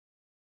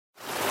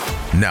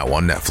Now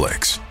on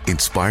Netflix.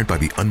 Inspired by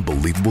the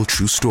unbelievable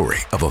true story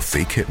of a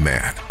fake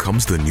hitman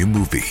comes the new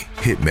movie,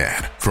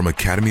 Hitman, from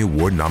Academy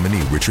Award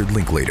nominee Richard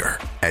Linklater.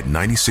 At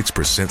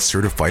 96%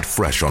 certified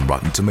fresh on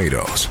Rotten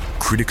Tomatoes,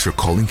 critics are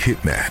calling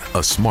Hitman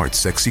a smart,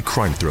 sexy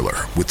crime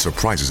thriller with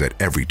surprises at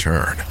every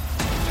turn.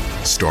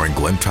 Starring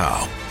Glenn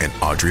Powell and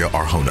Adria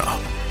Arjona,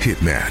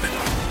 Hitman.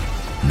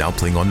 Now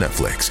playing on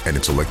Netflix and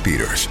in select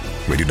theaters.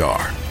 Rated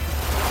R.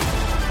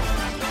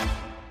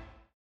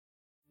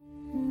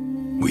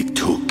 We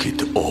took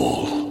it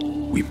all.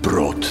 We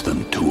brought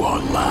them to our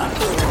land.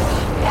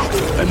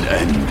 An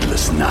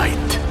endless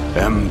night,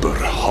 ember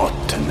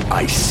hot and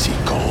icy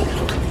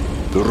cold.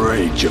 The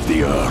rage of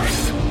the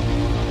earth.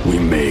 We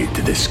made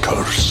this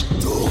curse.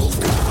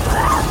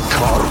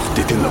 Carved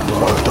it in the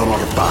blood on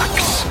our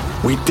backs.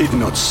 We did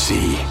not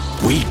see.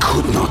 We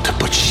could not,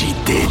 but she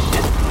did.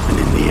 And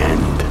in the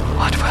end...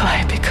 What will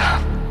I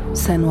become?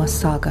 Senua's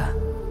Saga.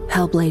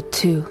 Hellblade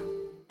 2.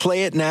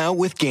 Play it now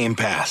with Game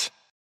Pass.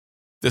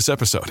 This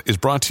episode is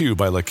brought to you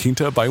by La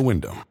Quinta by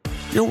Wyndham.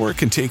 Your work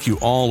can take you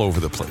all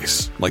over the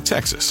place, like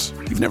Texas.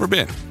 You've never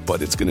been,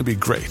 but it's going to be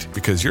great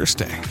because you're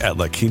staying at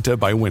La Quinta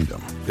by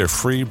Wyndham. Their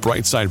free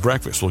Bright Side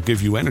breakfast will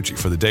give you energy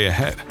for the day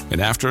ahead. And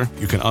after,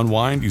 you can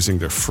unwind using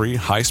their free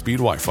high-speed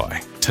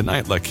Wi-Fi.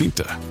 Tonight, La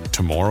Quinta.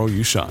 Tomorrow,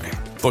 you shine.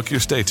 Book your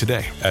stay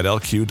today at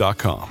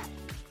LQ.com.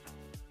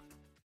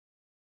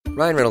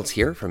 Ryan Reynolds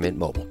here from Mint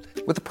Mobile.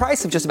 With the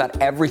price of just about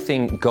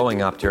everything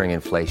going up during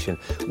inflation,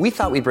 we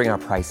thought we'd bring our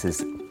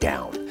prices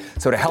down.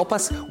 So to help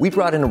us, we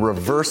brought in a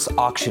reverse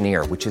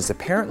auctioneer, which is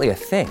apparently a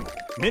thing.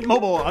 Mint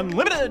Mobile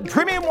Unlimited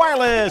Premium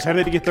Wireless. How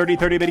to get 30,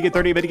 30, bit to get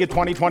 30, bit to get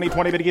 20, 20,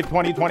 20, bit to get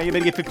 20, 20, bit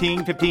to get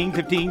 15, 15,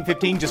 15,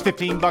 15, just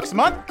 $15 a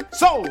month?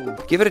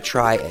 Sold! Give it a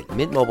try at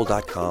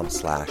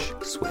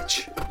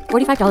mintmobile.com/switch.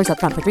 $45 up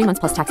front for 3 months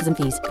plus taxes and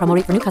fees. Promo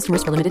rate for new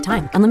customers for limited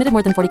time. Unlimited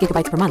more than 40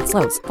 gigabytes per month.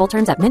 Slows full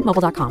terms at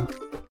mintmobile.com.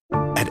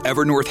 At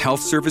Evernorth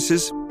Health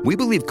Services, we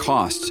believe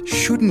costs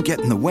shouldn't get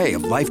in the way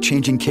of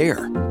life-changing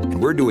care,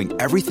 and we're doing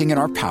everything in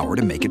our power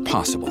to make it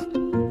possible.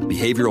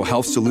 Behavioral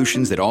health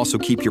solutions that also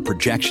keep your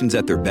projections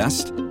at their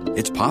best?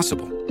 It's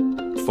possible.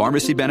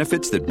 Pharmacy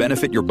benefits that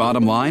benefit your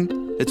bottom line?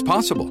 It's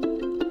possible.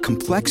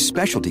 Complex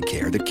specialty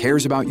care that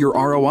cares about your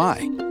ROI?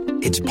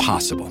 It's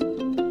possible.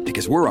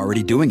 Because we're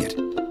already doing it.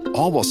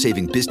 All while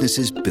saving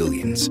businesses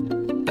billions.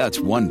 That's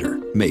Wonder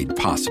made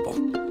possible.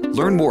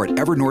 Learn more at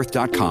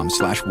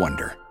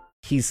evernorth.com/wonder.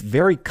 He's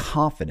very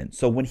confident.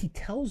 So when he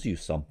tells you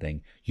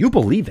something, you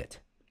believe it.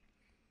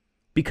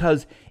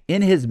 Because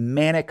in his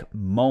manic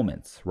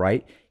moments,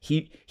 right,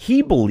 he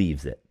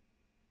believes it.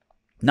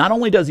 Not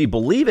only does he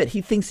believe it,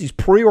 he thinks he's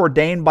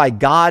preordained by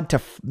God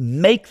to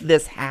make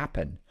this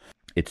happen.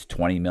 It's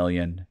 20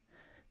 million,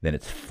 then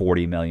it's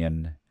 40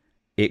 million.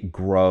 It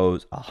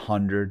grows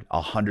 100,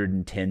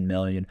 110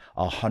 million,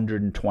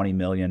 120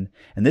 million.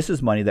 And this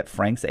is money that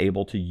Frank's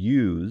able to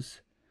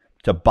use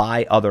to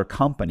buy other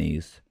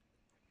companies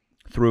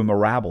through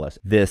Mirabilis,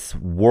 this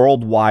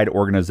worldwide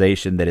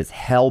organization that is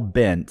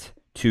hell-bent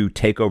to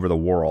take over the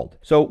world.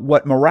 So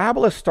what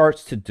Mirabilis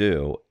starts to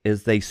do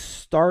is they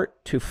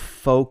start to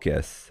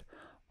focus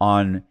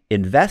on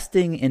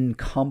investing in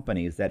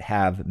companies that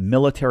have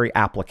military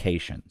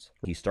applications.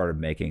 He started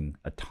making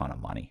a ton of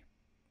money.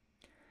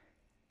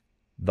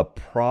 The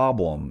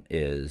problem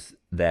is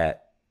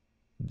that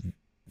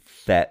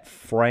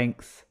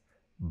Frank's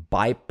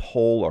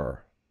bipolar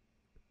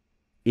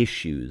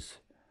issues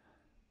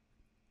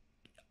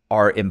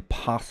are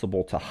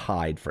impossible to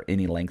hide for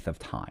any length of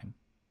time.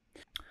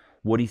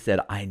 Woody said,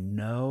 I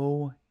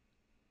know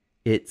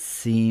it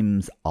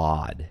seems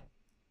odd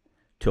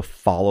to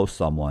follow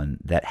someone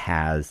that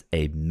has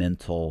a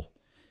mental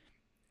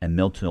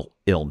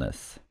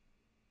illness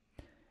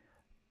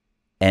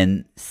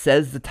and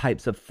says the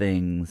types of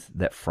things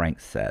that Frank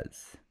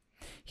says.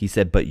 He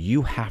said, but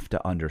you have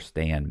to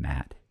understand,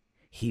 Matt,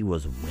 he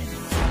was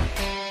winning.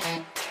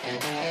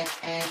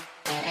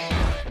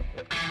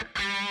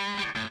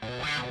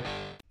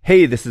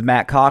 Hey, this is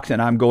Matt Cox,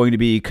 and I'm going to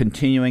be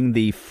continuing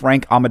the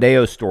Frank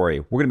Amadeo story.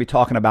 We're going to be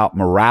talking about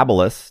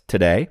Mirabilis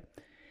today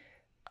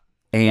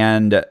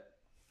and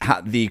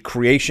how the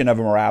creation of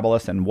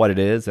Mirabilis and what it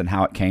is and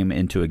how it came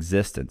into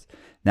existence.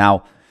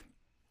 Now,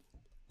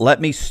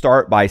 let me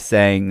start by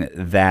saying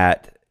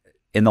that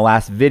in the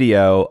last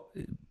video,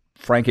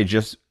 Frank had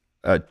just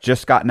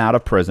gotten out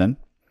of prison,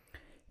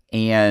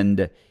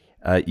 and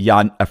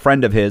a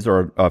friend of his,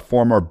 or a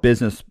former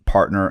business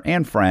partner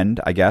and friend,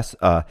 I guess,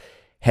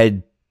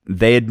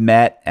 they had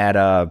met at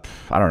a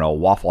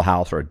Waffle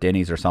House or a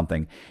Denny's or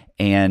something,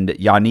 and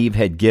Yaniv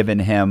had given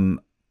him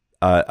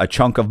a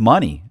chunk of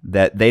money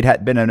that they'd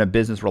had been in a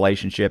business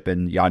relationship,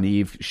 and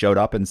Yaniv showed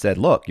up and said,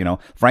 look,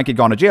 Frank had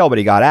gone to jail, but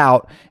he got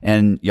out,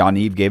 and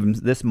Yaniv gave him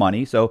this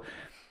money. So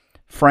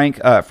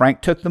Frank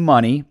took the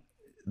money.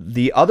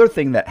 The other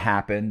thing that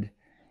happened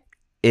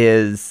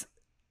is,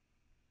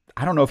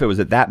 I don't know if it was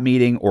at that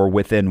meeting or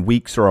within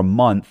weeks or a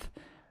month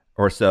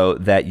or so,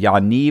 that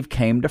Yaniv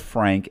came to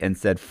Frank and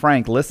said,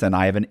 Frank, listen,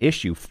 I have an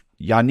issue.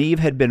 Yaniv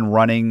had been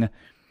running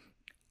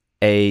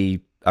a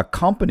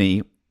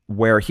company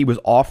where he was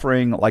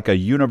offering like a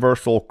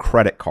universal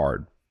credit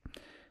card.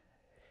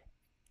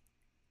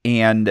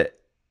 And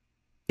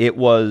he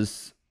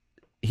was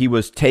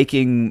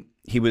taking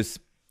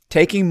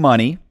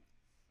money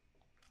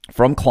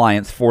from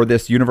clients for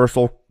this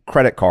universal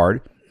credit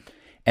card,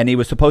 and he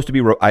was supposed to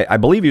be, I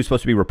believe he was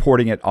supposed to be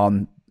reporting it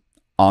on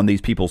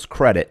these people's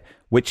credit,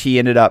 which he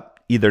ended up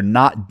either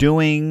not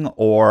doing,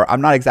 or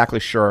I'm not exactly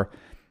sure.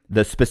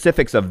 The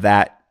specifics of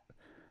that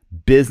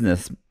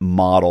business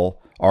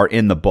model are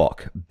in the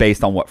book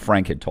based on what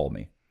Frank had told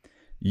me.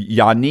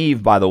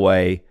 Yaniv, by the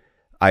way,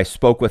 I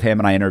spoke with him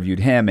and I interviewed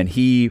him, and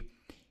he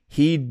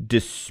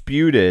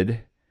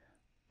disputed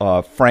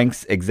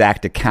Frank's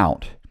exact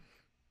account.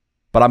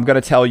 But I'm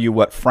going to tell you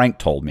what Frank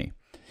told me.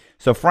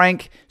 So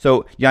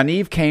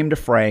Yaniv came to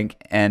Frank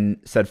and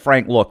said,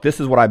 Frank, look, this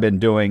is what I've been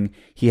doing.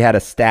 He had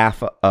a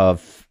staff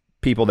of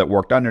people that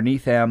worked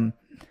underneath him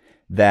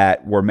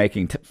that were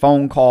making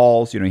phone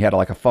calls. He had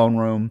like a phone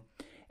room,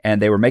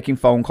 and they were making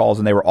phone calls,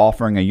 and they were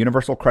offering a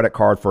universal credit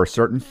card for a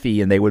certain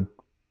fee, and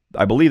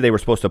I believe they were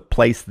supposed to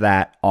place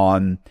that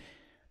on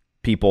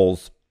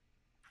people's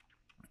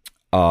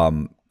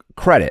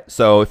credit.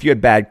 So if you had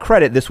bad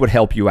credit, this would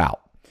help you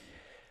out.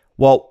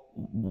 Well,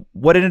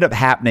 what ended up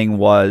happening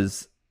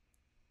was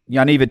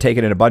Yaniv had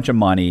taken in a bunch of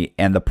money,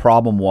 and the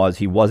problem was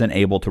he wasn't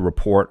able to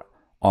report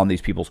on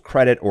these people's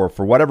credit, or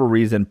for whatever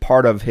reason,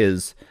 part of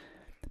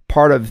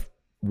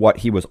what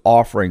he was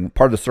offering,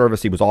 part of the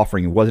service he was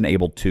offering, he wasn't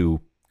able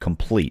to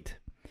complete.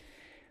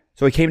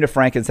 So he came to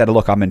Frank and said,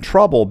 look, I'm in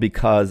trouble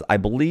because I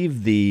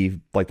believe the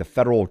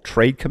Federal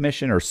Trade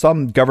Commission or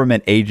some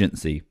government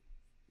agency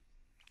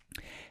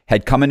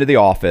had come into the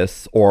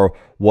office or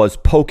was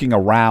poking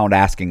around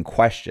asking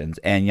questions.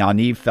 And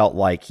Yaniv felt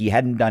like he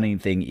hadn't done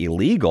anything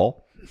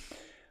illegal,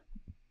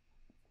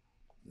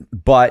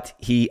 but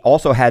he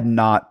also had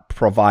not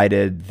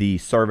provided the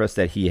service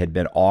that he had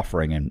been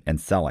offering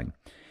and selling.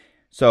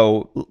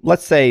 So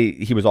let's say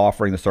he was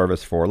offering the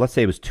service for, let's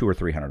say it was $200 or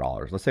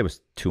 $300. Let's say it was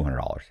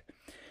 $200.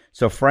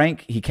 So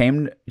Frank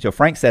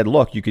said,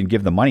 look, you can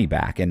give the money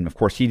back. And of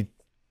course Yaniv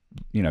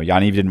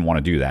didn't want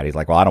to do that. He's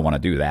like, well, I don't want to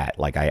do that.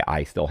 Like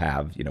I still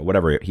have,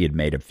 whatever he had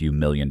made, a few $1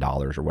 million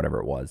or whatever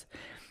it was.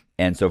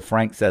 And so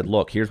Frank said,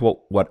 look, here's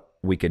what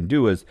we can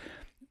do is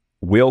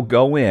we'll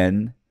go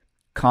in,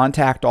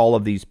 contact all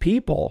of these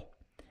people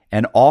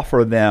and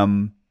offer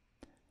them,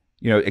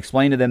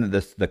 explain to them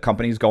that the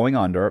company's going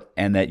under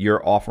and that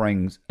you're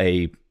offering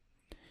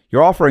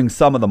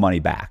some of the money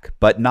back,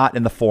 but not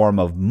in the form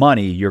of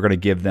money. You're going to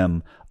give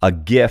them a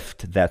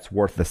gift that's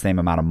worth the same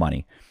amount of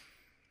money.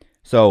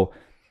 So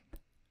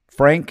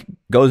Frank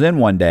goes in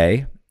one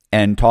day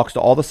and talks to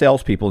all the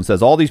salespeople and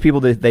says all these people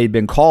that they'd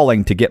been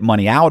calling to get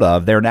money out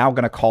of, they're now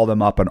going to call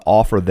them up and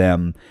offer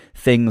them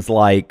things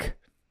like,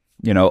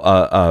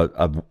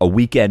 a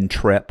weekend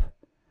trip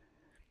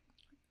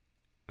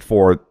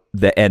for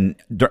and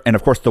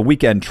of course the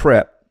weekend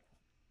trip,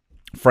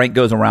 Frank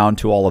goes around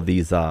to all of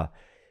these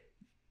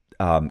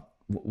timeshare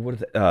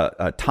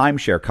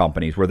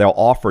companies where they'll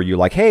offer you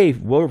like, hey,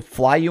 we'll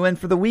fly you in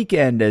for the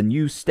weekend and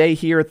you stay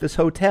here at this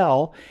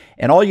hotel,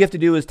 and all you have to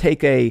do is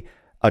take a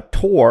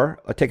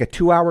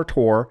 2-hour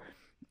tour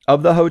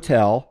of the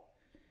hotel,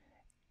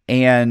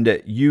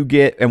 and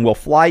we'll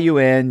fly you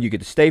in. You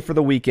get to stay for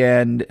the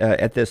weekend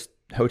at this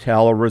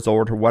hotel or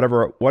resort or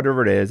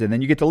whatever it is, and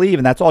then you get to leave,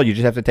 and that's all. You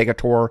just have to take a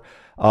tour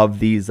of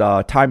these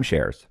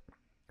timeshares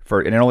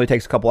and it only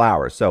takes a couple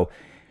hours. So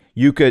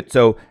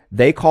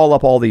they call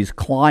up all these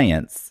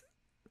clients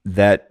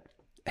that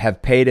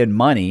have paid in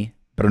money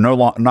but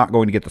are not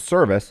going to get the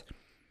service,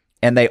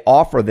 and they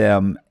offer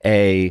them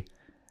a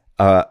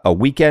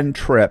weekend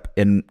trip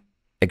in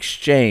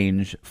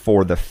exchange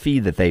for the fee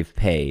that they've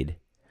paid.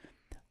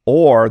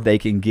 Or they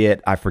can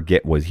get, I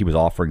forget, he was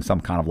offering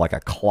some kind of like a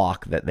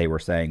clock that they were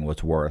saying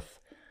was worth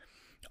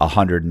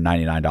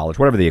 $199,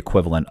 whatever the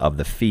equivalent of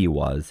the fee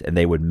was, and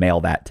they would mail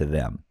that to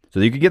them.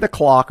 So you could get the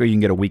clock or you can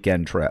get a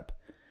weekend trip.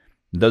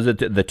 Those are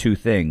the two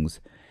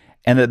things.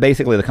 And that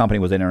basically the company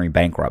was entering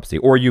bankruptcy.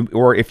 Or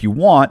if you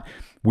want,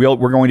 we're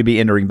going to be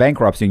entering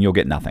bankruptcy and you'll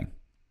get nothing.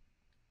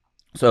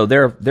 So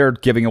they're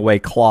giving away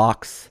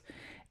clocks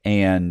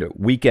and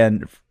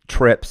weekend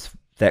trips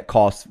that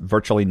cost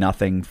virtually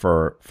nothing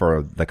for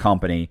the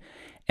company.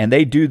 And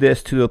they do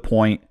this to the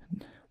point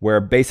where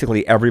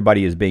basically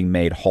everybody is being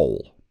made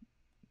whole.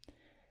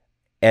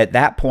 At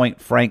that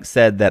point, Frank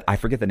said that, I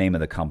forget the name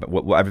of the company,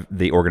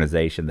 the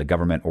organization, the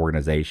government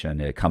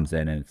organization. It comes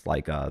in and it's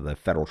like the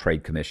Federal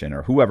Trade Commission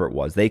or whoever it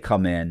was. They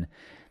come in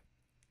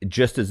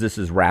just as this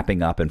is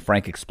wrapping up, and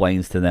Frank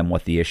explains to them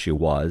what the issue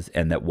was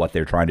and that what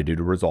they're trying to do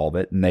to resolve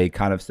it. And they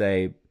kind of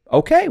say,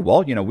 okay,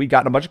 well, we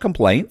got a bunch of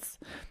complaints,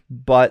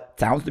 but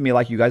sounds to me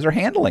like you guys are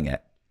handling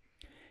it.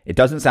 It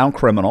doesn't sound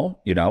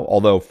criminal,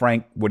 although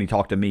Frank, when he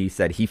talked to me,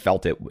 said he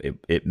felt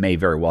it may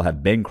very well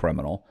have been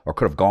criminal or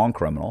could have gone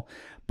criminal.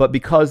 But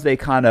because they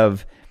kind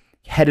of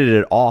headed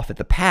it off at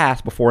the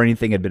pass before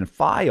anything had been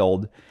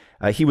filed,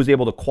 he was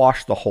able to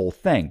quash the whole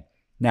thing.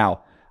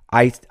 Now,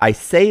 I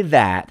say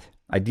that,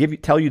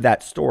 tell you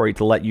that story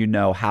to let you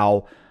know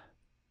how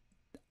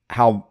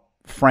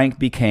Frank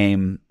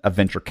became a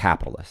venture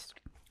capitalist.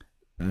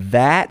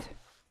 That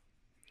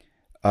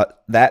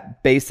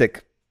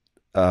basic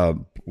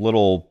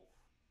little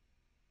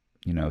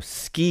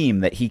scheme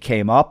that he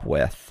came up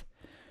with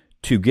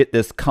to get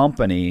this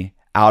company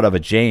out of a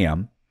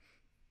jam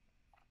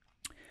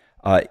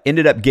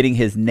ended up getting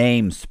his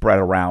name spread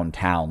around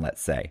town,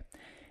 let's say.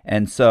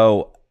 And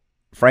so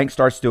Frank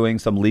starts doing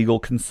some legal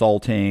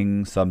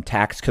consulting, some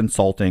tax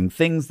consulting,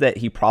 things that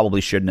he probably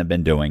shouldn't have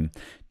been doing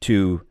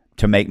to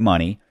make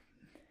money,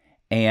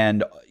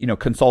 and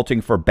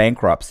consulting for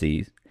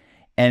bankruptcies.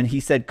 And he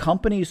said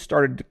companies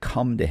started to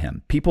come to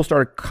him. People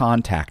started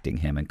contacting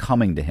him and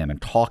coming to him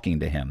and talking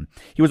to him.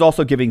 He was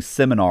also giving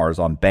seminars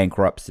on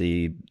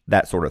bankruptcy,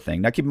 that sort of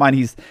thing. Now, keep in mind,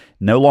 he's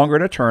no longer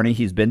an attorney.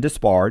 He's been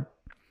disbarred,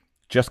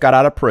 just got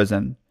out of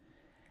prison.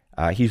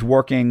 He's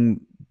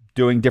working,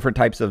 doing different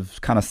types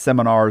of kind of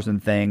seminars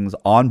and things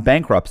on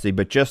bankruptcy,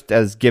 but just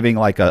as giving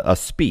like a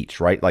speech,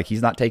 right? Like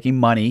he's not taking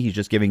money. He's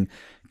just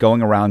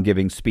going around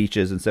giving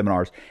speeches and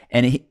seminars.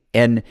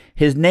 And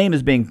his name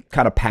is being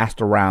kind of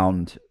passed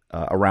around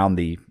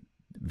the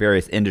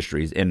various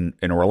industries in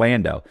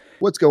Orlando.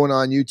 What's going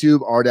on, YouTube?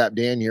 RDAP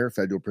Dan here,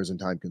 Federal Prison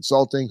Time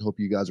Consulting. Hope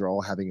you guys are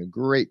all having a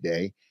great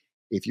day.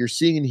 If you're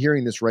seeing and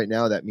hearing this right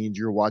now, that means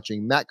you're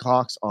watching Matt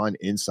Cox on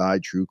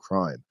Inside True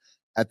Crime.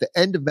 At the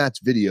end of Matt's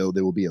video,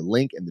 there will be a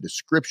link in the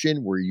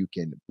description where you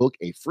can book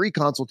a free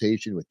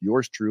consultation with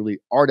yours truly,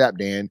 RDAP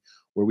Dan,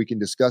 where we can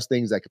discuss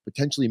things that could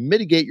potentially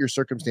mitigate your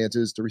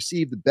circumstances to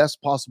receive the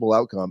best possible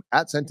outcome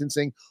at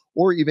sentencing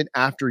or even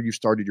after you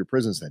started your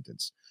prison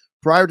sentence.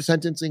 Prior to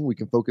sentencing, we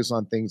can focus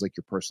on things like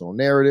your personal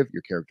narrative,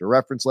 your character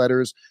reference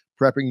letters,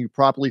 prepping you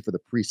properly for the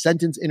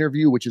pre-sentence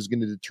interview, which is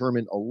going to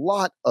determine a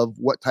lot of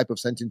what type of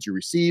sentence you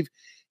receive.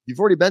 If you've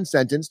already been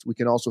sentenced, we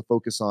can also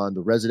focus on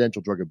the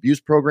residential drug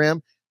abuse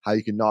program, how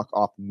you can knock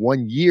off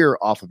 1 year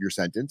off of your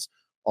sentence.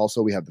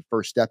 Also, we have the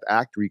First Step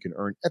Act where you can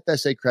earn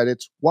FSA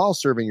credits while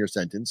serving your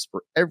sentence.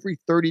 For every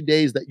 30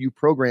 days that you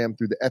program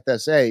through the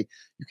FSA,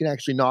 you can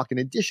actually knock an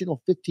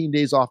additional 15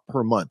 days off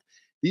per month.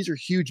 These are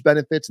huge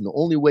benefits, and the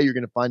only way you're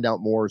going to find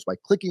out more is by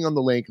clicking on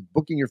the link,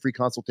 booking your free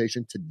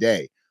consultation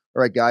today.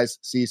 All right, guys,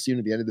 see you soon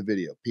at the end of the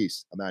video.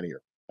 Peace. I'm out of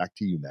here. Back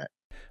to you, Matt.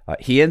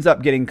 He ends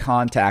up getting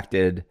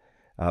contacted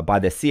by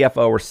the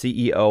CFO or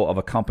CEO of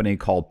a company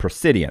called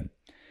Presidian.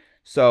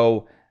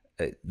 So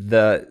I'm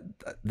going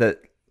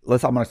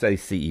to say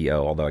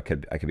CEO, although I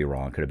could be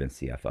wrong. It could have been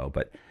CFO.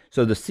 But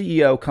so the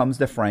CEO comes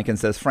to Frank and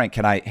says, Frank,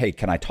 can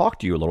I talk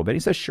to you a little bit? He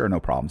says, sure, no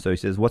problem. So he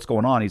says, what's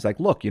going on? He's like,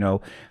 look,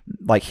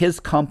 like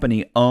his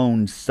company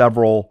owns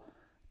several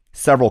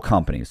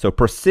companies. So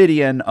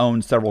Presidian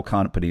owned several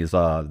companies.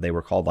 They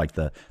were called like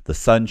the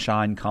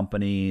Sunshine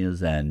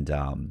Companies, and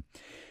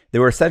they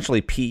were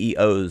essentially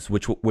PEOs,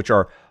 which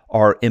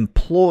are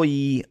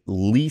employee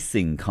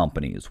leasing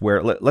companies.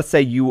 Where let's say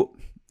I'll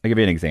give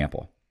you an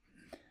example.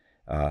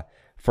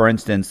 For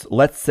instance,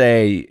 let's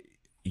say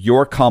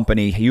your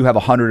company, you have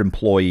 100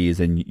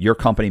 employees and your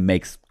company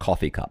makes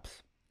coffee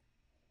cups.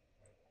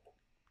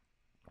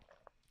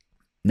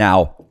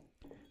 Now,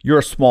 you're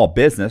a small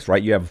business,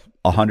 right? You have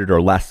 100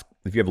 or less.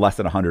 If you have less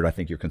than 100, I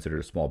think you're considered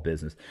a small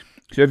business.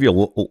 So if you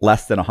have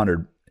less than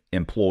 100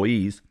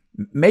 employees,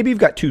 maybe you've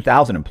got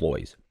 2,000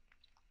 employees.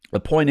 The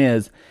point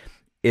is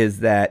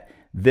that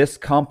this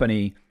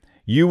company,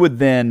 you would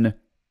then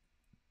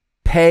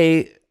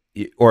pay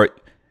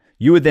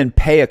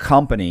a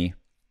company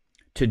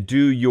to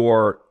do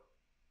your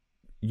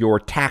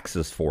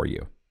taxes for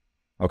you.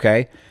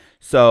 Okay?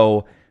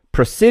 So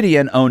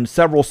Presidian owned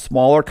several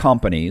smaller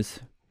companies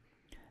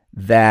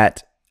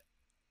that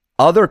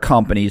other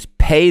companies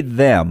paid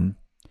them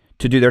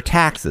to do their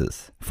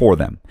taxes for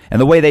them. And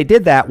the way they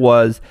did that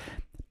was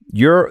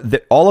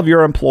all of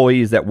your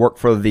employees that work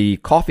for the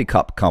coffee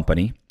cup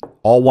company,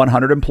 all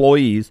 100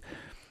 employees,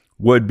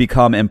 would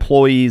become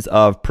employees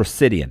of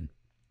Presidian,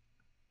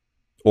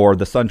 or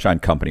the Sunshine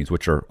Companies,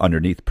 which are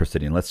underneath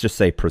Presidian. Let's just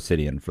say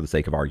Presidian for the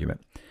sake of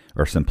argument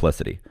or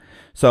simplicity.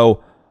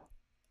 So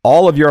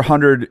all of your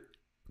 100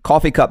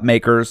 coffee cup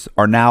makers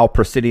are now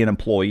Presidian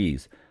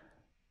employees.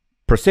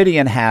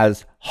 Presidian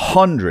has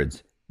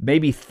hundreds,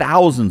 maybe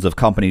thousands of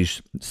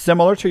companies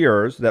similar to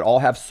yours that all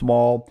have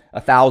small,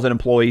 1,000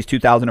 employees,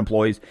 2,000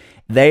 employees.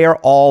 They are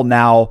all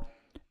now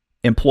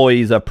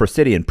employees of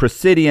Presidian.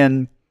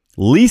 Presidian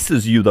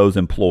leases you those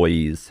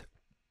employees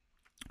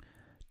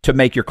to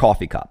make your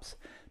coffee cups.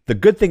 The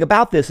good thing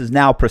about this is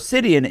now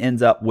Presidian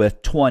ends up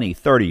with 20,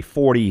 30,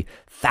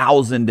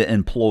 40,000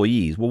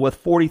 employees. Well, with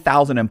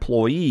 40,000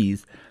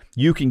 employees,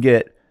 you can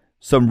get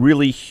some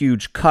really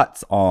huge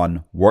cuts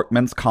on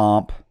workman's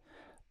comp,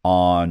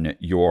 on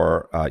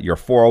your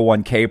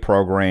 401k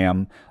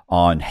program,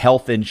 on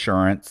health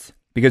insurance,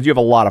 because you have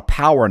a lot of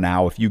power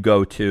now. If you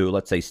go to,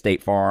 let's say,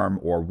 State Farm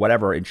or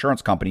whatever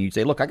insurance company, you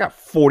say, look, I got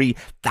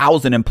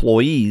 40,000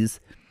 employees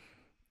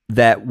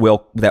that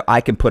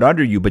I can put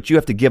under you, but you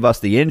have to give us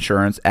the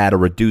insurance at a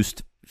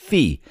reduced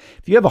fee.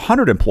 If you have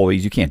 100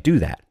 employees, you can't do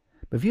that.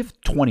 But if you have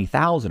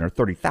 20,000 or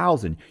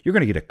 30,000, you're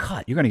going to get a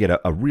cut. You're going to get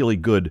a really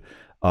good,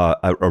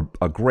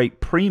 a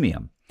great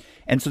premium.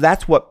 And so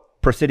that's what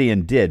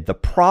Presidian did. The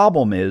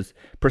problem is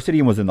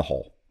Presidian was in the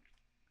hole.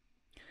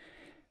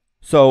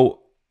 So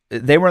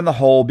they were in the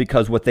hole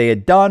because what they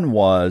had done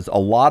was a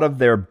lot of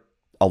their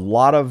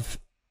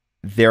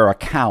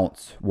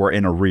accounts were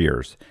in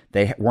arrears.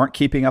 They weren't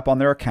keeping up on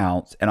their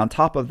accounts. And on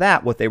top of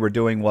that, what they were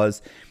doing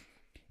was,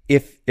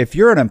 if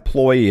you're an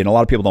employee, and a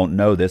lot of people don't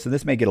know this, and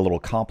this may get a little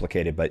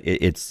complicated, but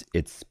it's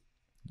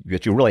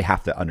that you really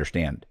have to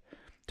understand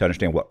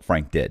what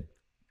Frank did.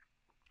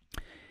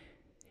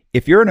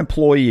 If you're an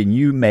employee and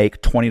you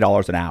make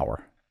 $20 an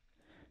hour,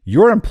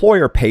 your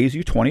employer pays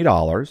you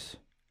 $20.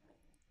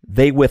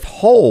 They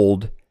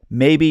withhold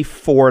maybe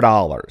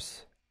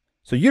 $4.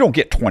 So you don't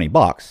get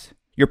 $20.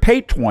 You're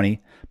paid $20,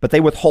 but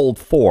they withhold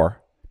 $4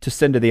 to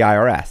send to the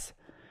IRS.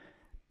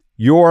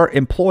 Your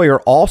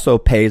employer also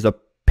pays a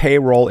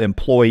payroll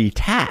employee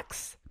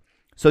tax.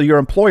 So your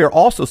employer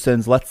also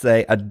sends, let's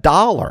say,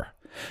 $1.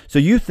 So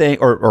you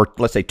think, or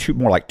let's say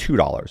more like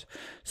 $2.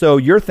 So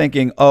you're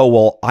thinking, oh,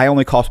 well, I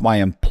only cost my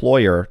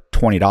employer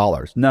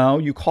 $20. No,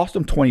 you cost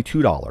them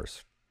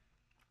 $22.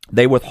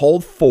 They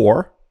withhold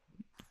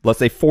let's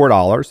say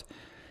 $4,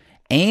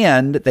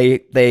 and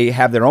they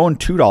have their own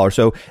 $2.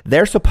 So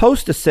they're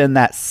supposed to send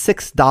that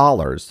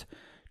 $6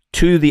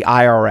 to the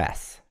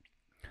IRS.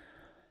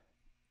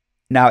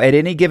 Now, at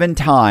any given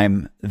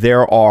time,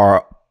 there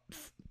are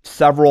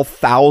several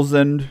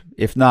thousand,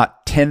 if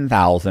not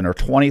 10,000 or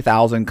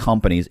 20,000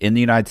 companies in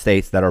the United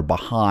States that are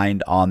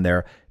behind on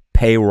their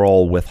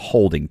payroll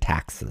withholding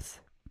taxes.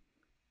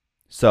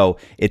 So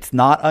it's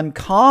not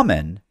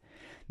uncommon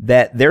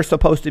that they're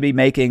supposed to be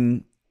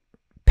making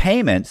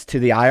payments to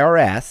the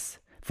IRS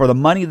for the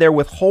money they're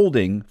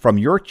withholding from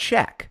your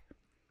check,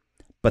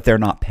 but they're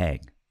not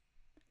paying.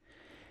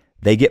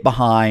 They get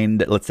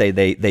behind. Let's say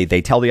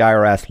they tell the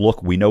IRS,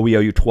 look, we know we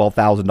owe you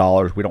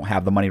 $12,000. We don't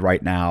have the money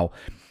right now.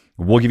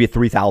 We'll give you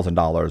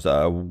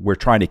 $3,000. We're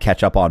trying to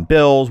catch up on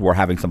bills. We're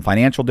having some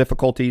financial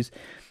difficulties.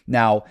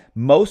 Now,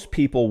 most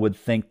people would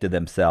think to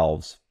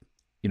themselves,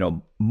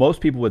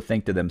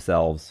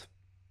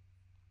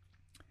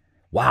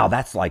 wow,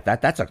 that's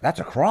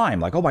a crime.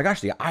 Like, oh my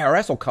gosh, the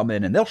IRS will come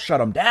in and they'll shut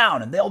them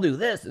down and they'll do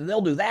this and they'll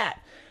do that.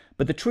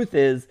 But the truth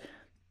is,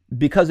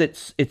 because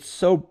it's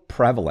so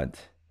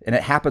prevalent and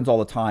it happens all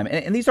the time,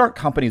 and these aren't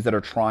companies that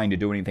are trying to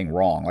do anything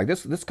wrong. Like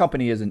this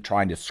company isn't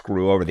trying to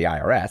screw over the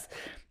IRS.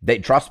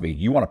 Trust me,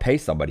 you want to pay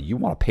somebody, you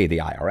want to pay the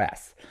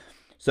IRS.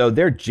 So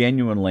they're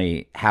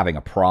genuinely having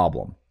a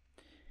problem.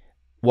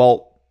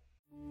 Well,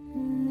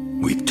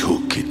 we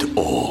took it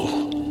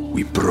all.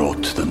 We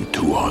brought them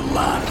to our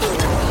land.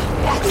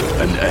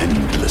 An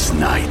endless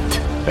night,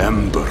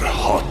 ember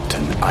hot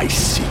and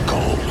icy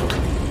cold.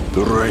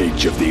 The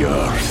rage of the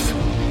earth.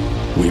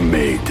 We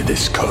made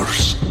this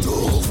curse.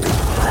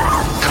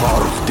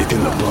 Carved it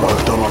in the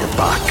blood on our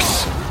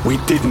backs. We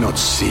did not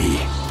see.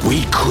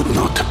 We could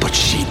not, but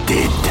she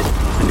did.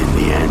 And in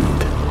the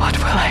end... What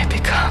will I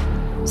become?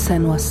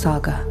 Senua's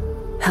Saga.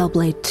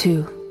 Hellblade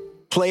 2.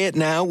 Play it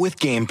now with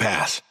Game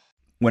Pass.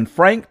 When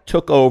Frank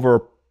took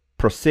over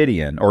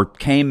Presidian, or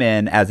came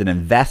in as an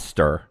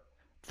investor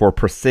for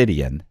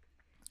Presidian,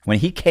 when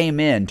he came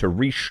in to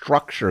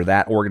restructure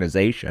that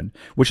organization,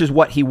 which is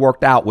what he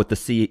worked out with the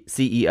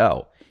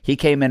CEO, he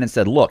came in and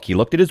said, look, he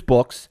looked at his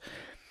books.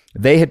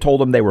 They had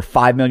told him they were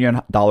 $5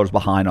 million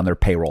behind on their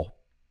payroll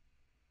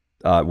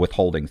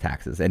withholding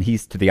taxes. And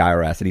he's to the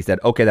IRS, and he said,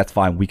 okay, that's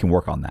fine. We can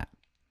work on that.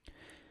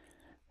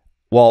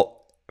 Well,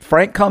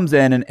 Frank comes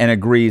in and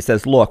agrees,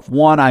 says, look,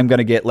 one, I'm going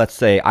to get, let's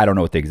say, I don't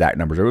know what the exact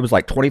numbers are. It was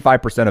like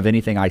 25% of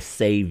anything I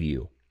save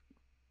you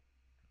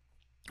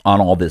on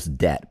all this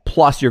debt.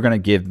 Plus, you're going to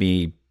give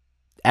me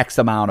X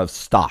amount of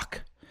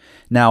stock.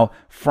 Now,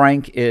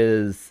 Frank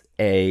is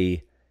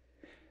a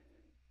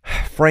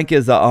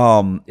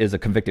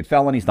convicted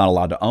felon. He's not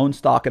allowed to own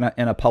stock in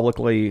a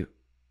publicly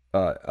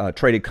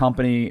traded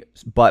company.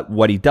 But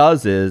what he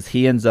does is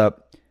he ends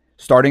up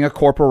starting a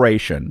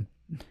corporation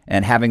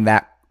and having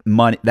that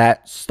money,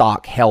 that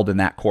stock held in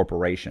that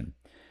corporation.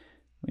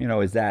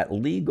 Is that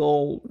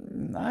legal?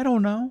 I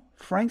don't know.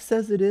 Frank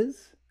says it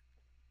is.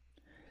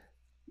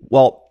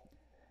 Well,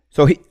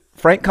 so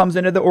Frank comes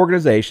into the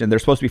organization. They're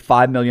supposed to be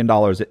 $5 million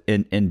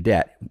in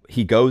debt.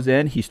 He goes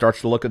in, he starts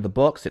to look at the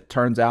books. It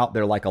turns out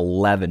they're like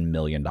 $11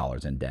 million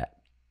in debt.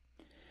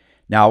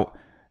 Now,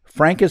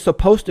 Frank is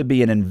supposed to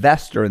be an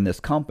investor in this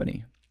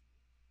company.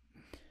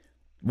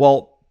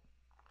 Well,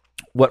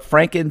 what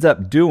Frank ends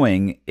up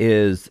doing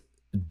is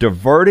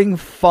diverting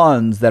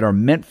funds that are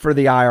meant for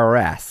the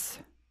IRS.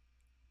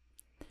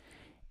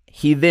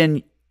 He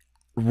then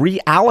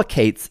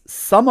reallocates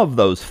some of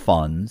those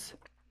funds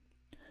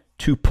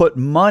to put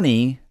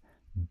money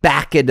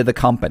back into the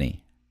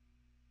company.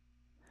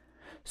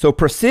 So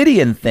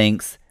Presidian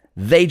thinks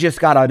they just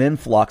got an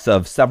influx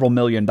of several $1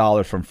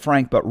 million from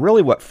Frank, but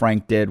really what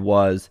Frank did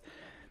was,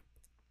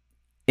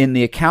 in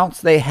the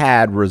accounts they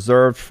had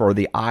reserved for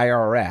the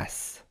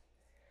IRS,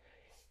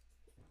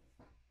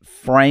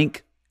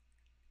 Frank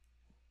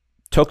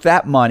took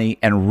that money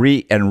and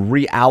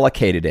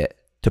reallocated it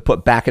to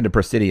put back into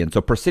Presidian.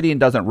 So Presidian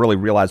doesn't really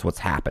realize what's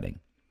happening.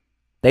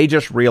 They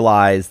just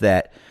realize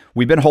that,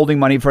 we've been holding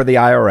money for the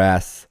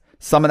IRS.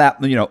 Some of that,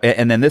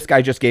 and then this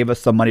guy just gave us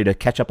some money to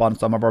catch up on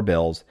some of our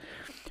bills.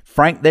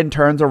 Frank then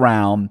turns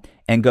around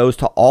and goes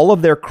to all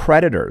of their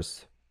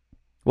creditors.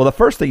 Well, the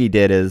first thing he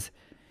did is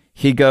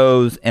he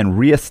goes and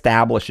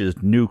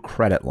reestablishes new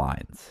credit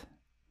lines.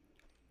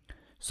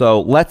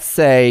 So let's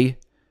say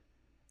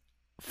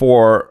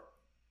a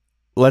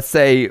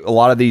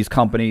lot of these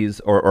companies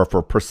or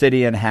for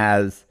Presidian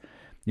has,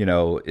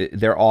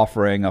 they're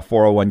offering a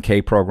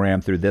 401k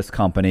program through this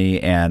company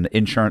and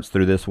insurance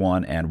through this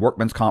one and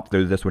workman's comp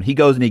through this one. He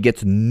goes and he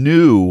gets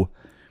new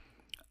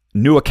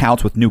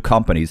accounts with new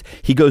companies.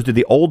 He goes to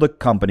the older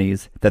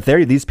companies that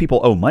these people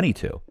owe money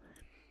to.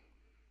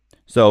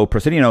 So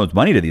Presidian owes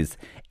money to these,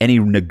 and he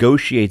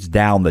negotiates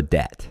down the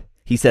debt.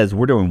 He says,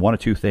 we're doing one of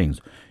two things.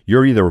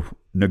 You're either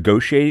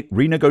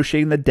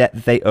renegotiating the debt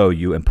that they owe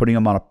you and putting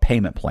them on a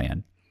payment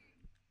plan,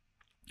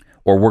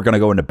 or we're going to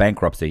go into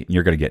bankruptcy and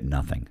you're going to get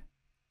nothing.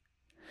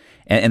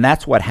 And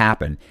that's what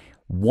happened.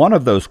 One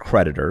of those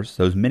creditors,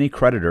 those many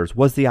creditors,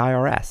 was the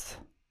IRS.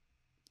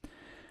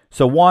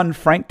 So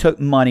Frank took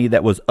money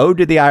that was owed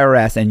to the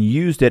IRS and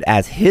used it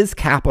as his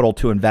capital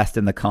to invest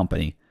in the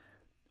company,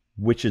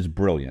 which is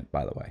brilliant,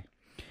 by the way.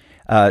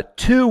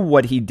 Two,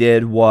 what he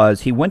did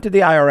was he went to the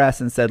IRS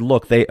and said,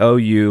 look, they owe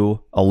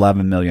you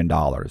 $11 million.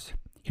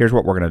 Here's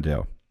what we're going to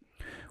do.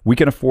 We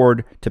can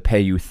afford to pay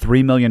you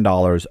 $3 million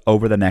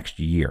over the next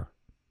year.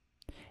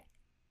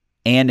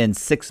 And in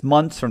 6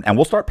 months and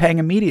we'll start paying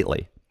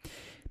immediately.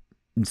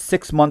 In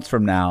 6 months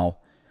from now,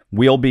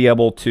 we'll be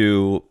able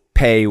to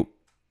pay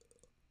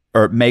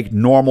or make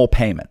normal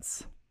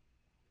payments.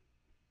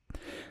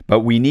 But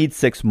we need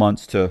 6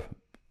 months to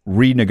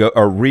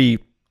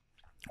reorganize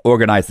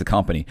the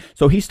company.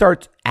 So he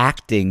starts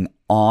acting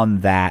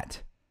on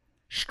that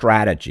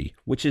strategy,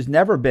 which has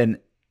never been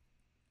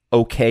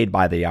okayed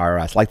by the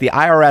IRS. Like the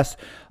IRS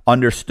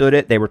understood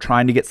it. They were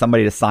trying to get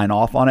somebody to sign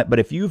off on it. But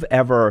if you've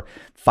ever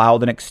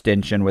filed an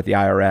extension with the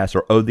IRS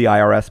or owed the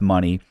IRS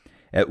money,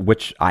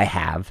 which I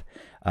have,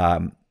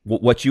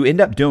 what you end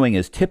up doing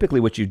is typically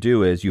what you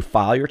do is you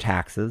file your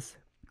taxes.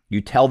 You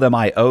tell them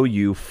I owe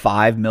you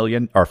 $5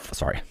 million.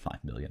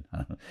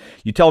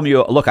 You tell them,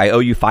 look, I owe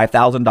you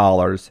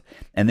 $5,000.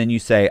 And then you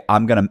say,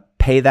 I'm going to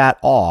pay that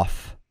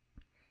off.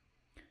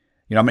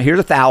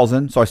 Here's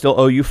 $1,000. So I still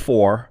owe you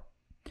 $4,000.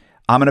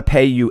 I'm going to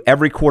pay you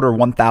every quarter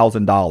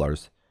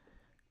 $1,000.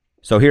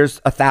 So here's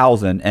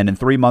 $1,000. And in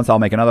 3 months, I'll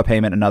make another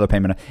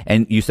payment.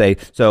 And you say,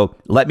 so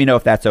let me know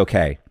if that's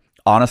okay.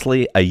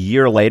 Honestly, a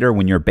year later,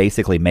 when you're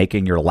basically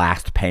making your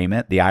last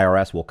payment, the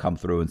IRS will come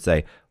through and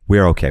say,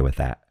 we're okay with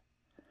that.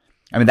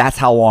 I mean, that's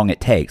how long it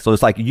takes. So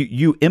it's like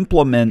you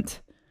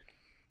implement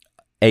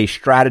a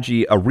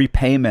strategy, a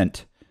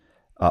repayment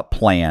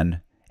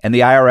plan, and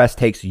the IRS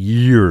takes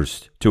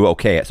years to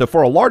okay it. So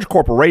for a large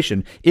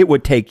corporation, it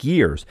would take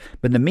years.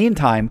 But in the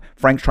meantime,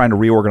 Frank's trying to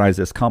reorganize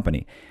this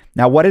company.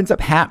 Now, what ends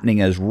up happening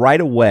is right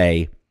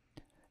away,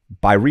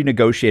 by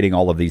renegotiating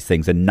all of these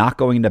things and not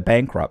going into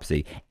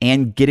bankruptcy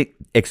and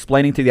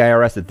explaining to the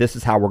IRS that this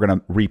is how we're going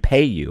to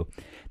repay you,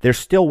 they're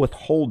still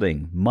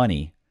withholding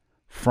money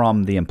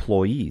from the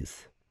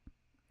employees.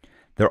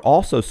 They're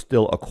also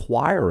still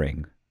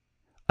acquiring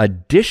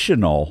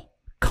additional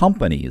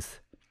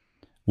companies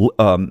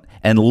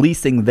and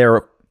leasing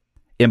their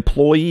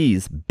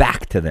employees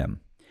back to them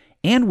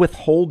and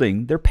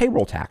withholding their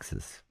payroll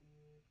taxes.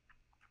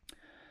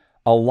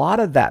 A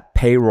lot of that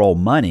payroll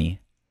money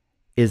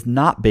is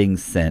not being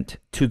sent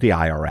to the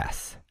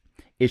IRS.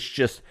 It's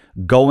just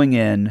going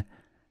into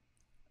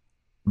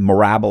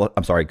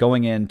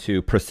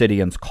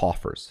Presidian's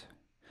coffers.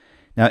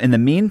 Now, in the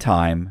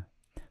meantime,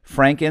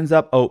 Frank ends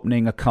up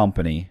opening a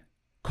company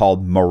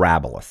called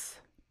Mirabilis.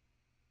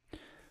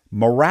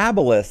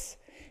 Mirabilis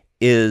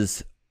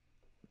is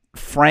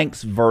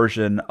Frank's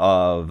version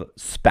of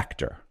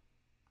Spectre.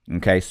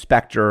 Okay,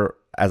 Spectre,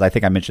 as I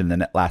think I mentioned in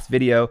the last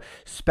video,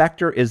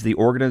 Spectre is the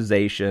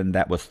organization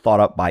that was thought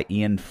up by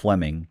Ian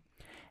Fleming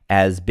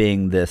as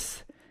being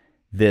this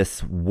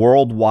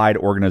worldwide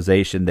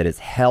organization that is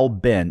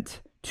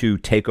hell-bent to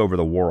take over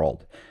the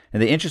world.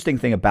 And the interesting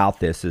thing about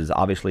this is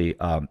obviously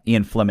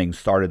Ian Fleming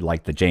started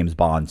like the James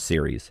Bond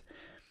series.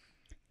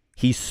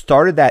 He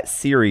started that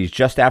series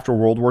just after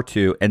World War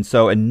II. And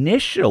so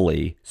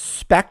initially,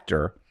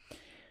 Spectre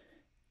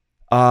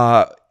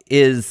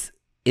is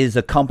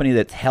a company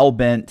that's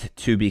hell-bent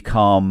to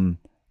become,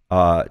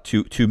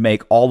 to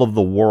make all of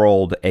the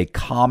world a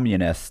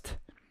communist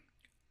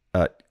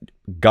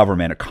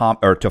government,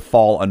 or to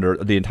fall under,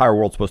 the entire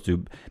world's supposed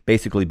to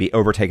basically be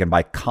overtaken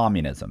by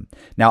communism.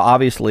 Now,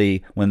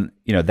 obviously, when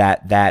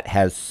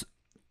that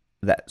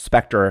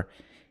Spectre,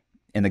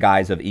 in the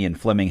guise of Ian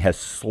Fleming, has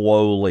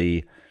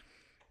slowly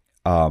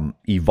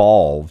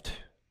evolved,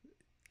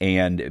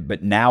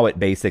 but now it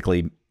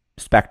basically,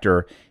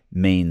 Spectre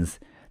means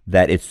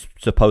that it's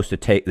supposed to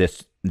take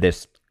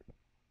this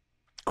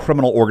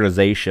criminal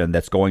organization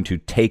that's going to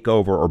take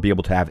over or be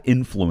able to have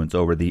influence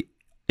over the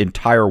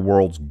entire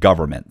world's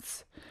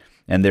governments.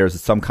 And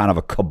there's some kind of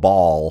a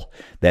cabal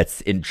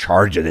that's in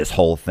charge of this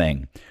whole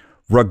thing.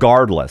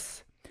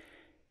 Regardless,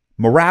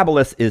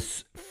 Mirabilis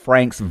is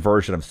Frank's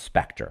version of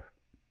Spectre.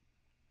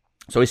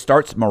 So he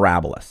starts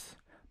Mirabilis.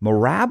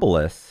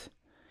 Mirabilis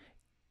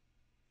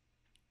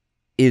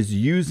is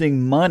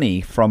using money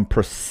from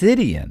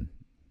Presidian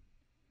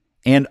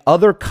and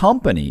other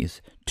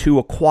companies to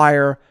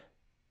acquire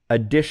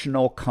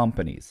additional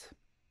companies.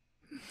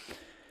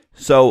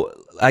 So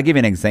I give you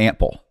an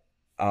example.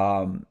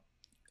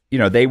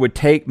 They would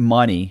take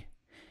money,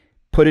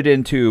 put it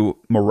into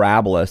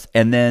Mirabilis,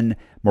 and then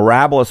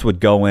Mirabilis would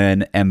go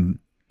in and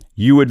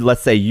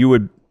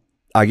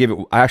I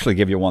actually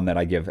give you one that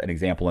I give an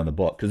example in the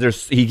book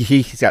because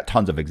he's got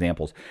tons of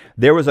examples.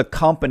 There was a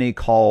company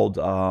called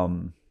I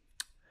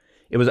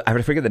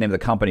forget the name of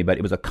the company, but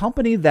it was a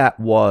company that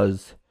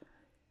was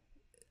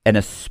an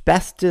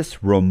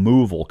asbestos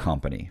removal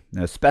company.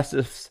 Now,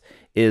 asbestos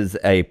is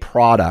a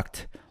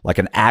product, like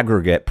an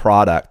aggregate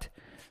product,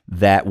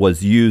 that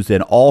was used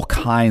in all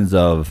kinds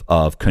of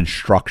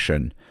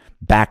construction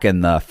back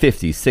in the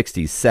 50s,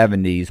 60s,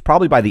 70s.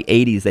 Probably by the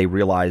 80s, they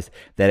realized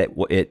that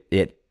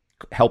it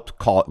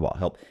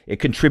it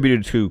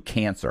contributed to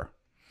cancer.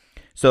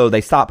 So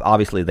they stopped,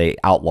 obviously they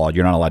outlawed,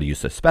 you're not allowed to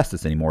use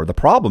asbestos anymore. The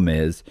problem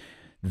is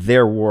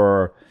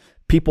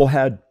people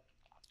had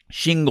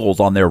shingles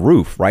on their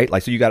roof, right?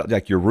 Like, so you got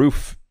like your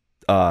roof,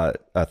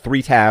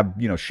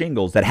 3-tab,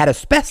 shingles that had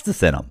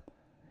asbestos in them.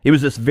 It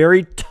was this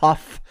very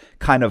tough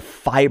kind of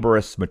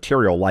fibrous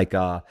material, like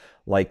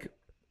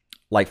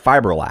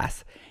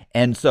fiberglass.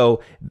 And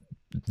so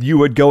you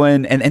would go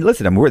in and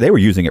listen, they were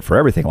using it for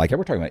everything. Like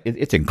we're talking about,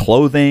 it's in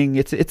clothing,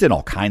 it's in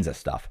all kinds of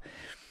stuff.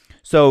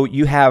 So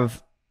you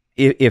have,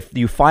 if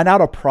you find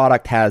out a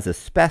product has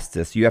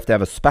asbestos, you have to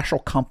have a special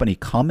company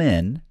come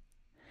in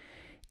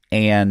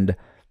and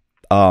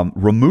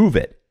remove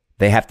it.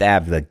 They have to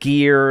have the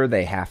gear.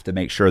 They have to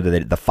make sure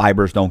that the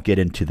fibers don't get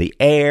into the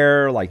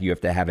air. Like you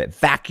have to have it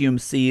vacuum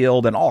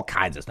sealed and all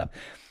kinds of stuff.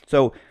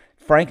 So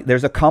Frank,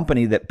 there's a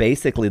company that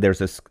basically there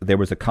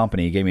was a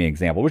company, he gave me an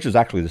example, this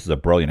is a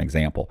brilliant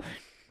example.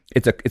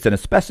 It's an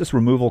asbestos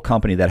removal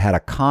company that had a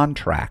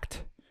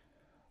contract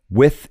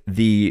with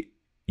the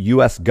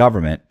U.S.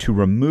 government to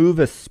remove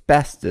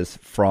asbestos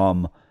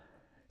from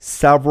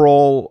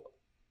several,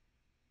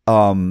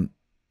 I'm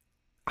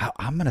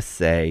going to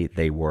say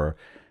they were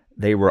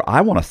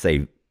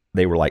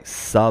like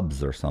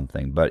subs or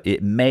something, but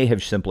it may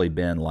have simply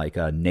been like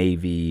a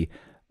Navy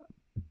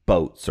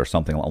boats or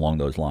something along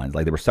those lines.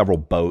 Like there were several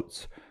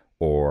boats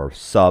or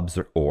subs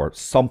or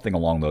something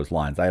along those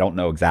lines. I don't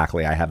know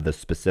exactly. I have the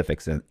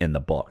specifics in the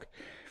book.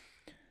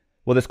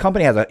 Well, this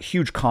company has a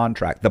huge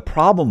contract. The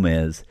problem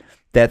is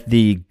that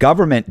the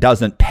government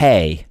doesn't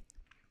pay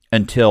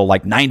until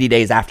like 90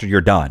 days after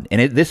you're done.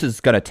 And this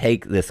is going to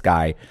take this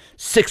guy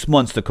 6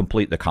 months to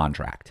complete the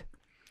contract.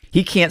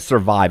 He can't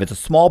survive. It's a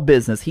small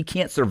business. He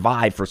can't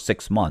survive for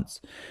 6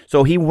 months.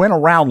 So he went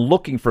around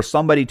looking for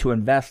somebody to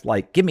invest,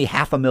 like, give me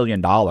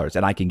 $500,000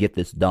 and I can get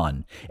this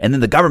done. And then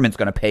the government's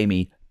going to pay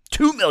me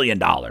 $2 million,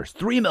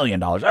 $3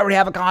 million. I already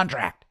have a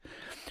contract.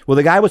 Well,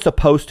 the guy was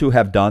supposed to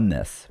have done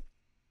this.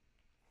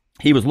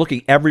 He was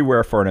looking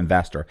everywhere for an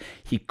investor.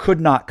 He could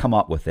not come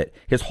up with it.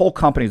 His whole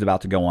company is about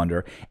to go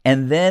under.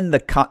 And then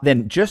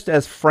just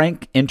as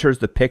Frank enters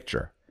the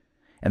picture,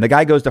 and the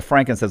guy goes to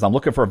Frank and says, I'm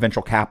looking for a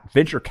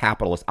venture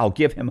capitalist. I'll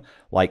give him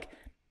like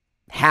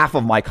half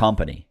of my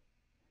company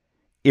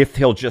if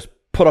he'll just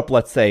put up,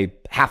 let's say,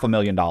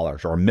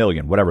 $500,000 or $1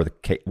 million,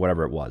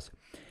 whatever it was.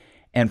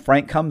 And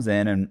Frank comes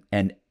in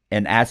and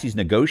as he's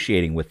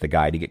negotiating with the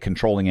guy to get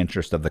controlling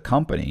interest of the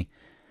company,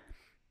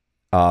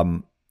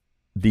 the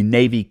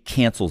Navy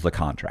cancels the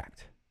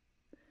contract.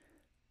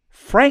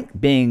 Frank,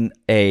 being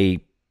a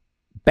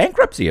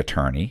bankruptcy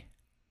attorney,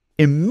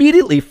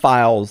 immediately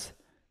files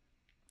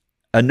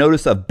a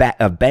notice of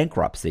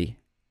bankruptcy,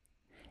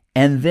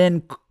 and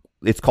then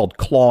it's called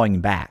clawing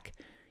back.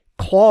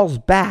 Claws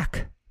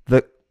back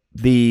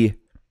the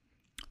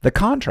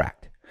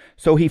contract.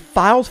 So he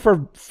files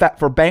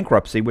for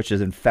bankruptcy, which is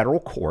in federal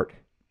court.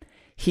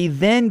 He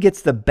then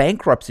gets the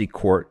bankruptcy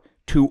court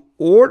to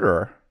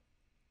order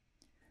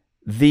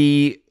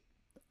the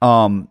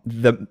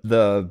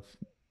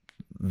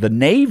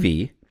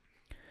Navy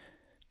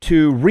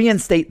to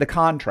reinstate the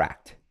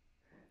contract.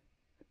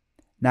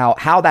 Now,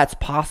 how that's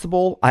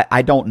possible,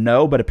 I don't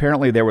know, but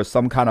apparently there was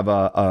some kind of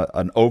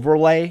an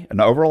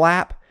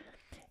overlap.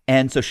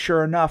 And so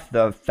sure enough,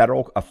 a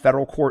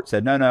federal court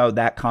said, no,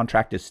 that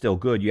contract is still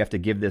good. You have to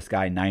give this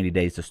guy 90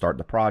 days to start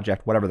the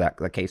project, whatever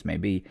the case may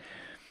be.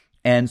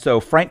 And so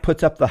Frank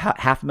puts up the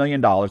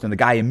 $500,000 and the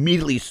guy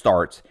immediately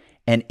starts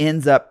and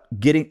ends up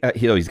getting,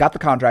 he's got the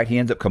contract. He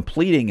ends up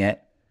completing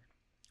it.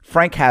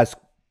 Frank has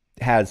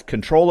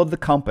control of the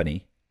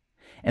company.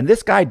 And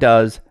this guy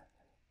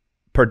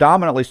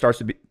predominantly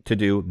starts to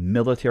do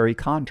military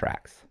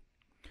contracts.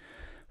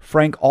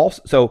 Frank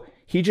also, so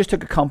he just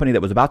took a company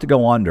that was about to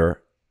go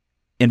under,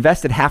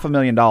 invested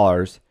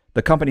 $500,000.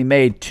 The company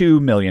made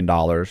 $2 million.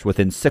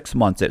 Within 6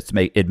 months, it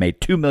made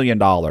 $2 million.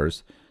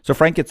 So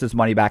Frank gets his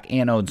money back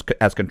and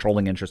has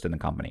controlling interest in the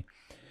company.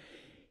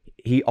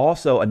 He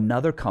also,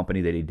 another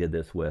company that he did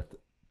this with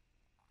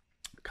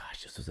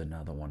this was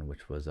another one,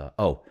 which was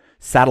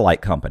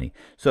satellite company.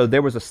 So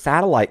there was a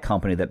satellite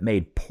company that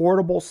made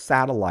portable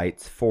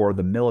satellites for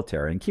the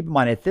military. And keep in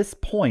mind, at this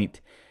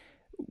point,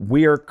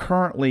 we are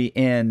currently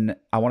in,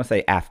 I want to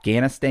say,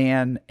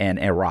 Afghanistan and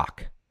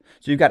Iraq.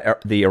 So you've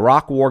got the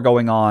Iraq war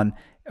going on,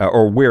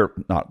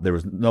 there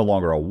was no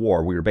longer a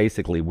war.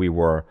 We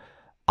were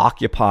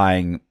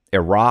occupying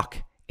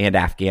Iraq and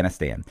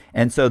Afghanistan.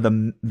 And so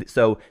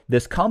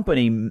this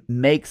company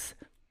makes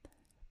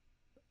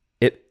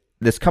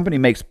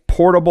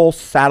portable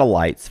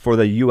satellites for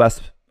the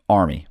U.S.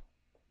 Army.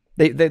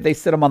 They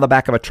sit them on the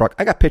back of a truck.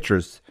 I got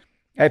pictures.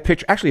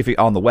 Actually, if you're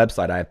on the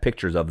website, I have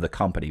pictures of the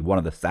company, one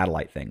of the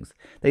satellite things.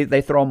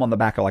 They throw them on the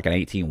back of like an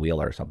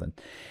 18-wheeler or something.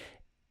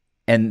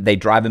 And they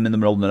drive them in the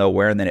middle of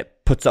nowhere, and then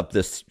it puts up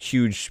this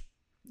huge,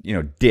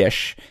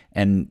 dish,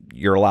 and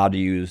you're allowed to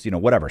use,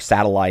 whatever,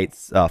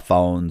 satellites,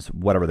 phones,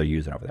 whatever they're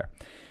using over there.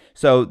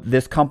 So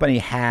this company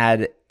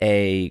had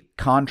a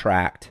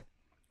contract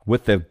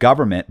with the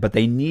government, but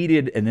they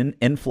needed an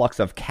influx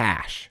of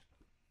cash.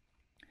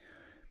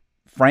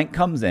 Frank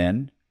comes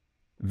in,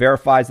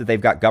 verifies that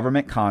they've got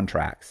government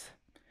contracts,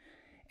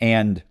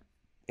 and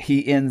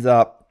he ends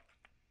up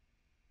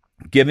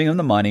giving them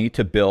the money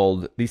to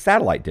build these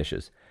satellite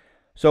dishes.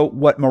 So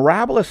what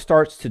Mirabilis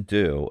starts to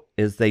do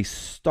is they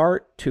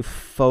start to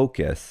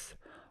focus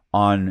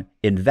on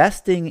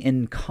investing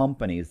in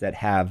companies that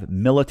have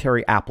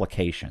military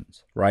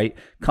applications, right?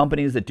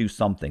 Companies that do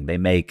something. They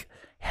make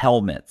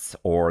helmets,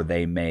 or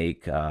they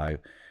make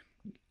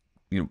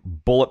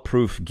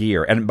bulletproof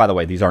gear. And by the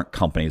way, these aren't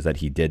companies that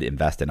he did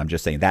invest in. I'm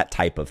just saying that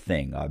type of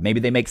thing. Maybe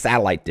they make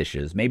satellite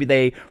dishes. Maybe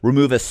they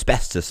remove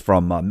asbestos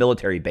from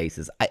military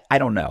bases. I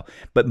don't know.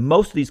 But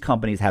most of these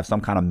companies have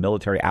some kind of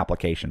military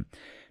application.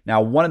 Now,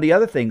 one of the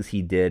other things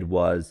he did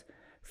was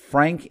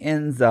Frank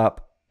ends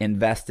up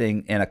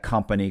investing in a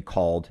company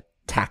called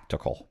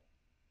Tactical.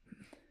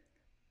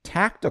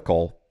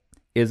 Tactical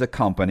is a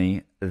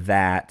company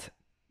that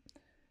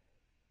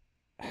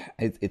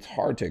it's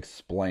hard to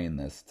explain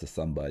this to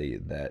somebody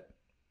that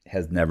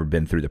has never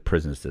been through the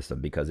prison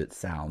system because it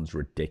sounds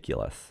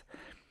ridiculous.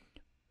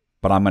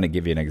 But I'm going to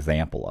give you an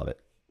example of it.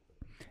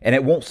 And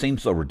it won't seem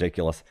so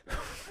ridiculous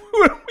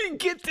when we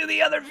get to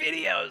the other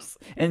videos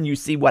and you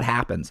see what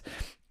happens.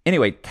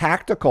 Anyway,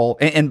 Tactical,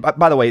 and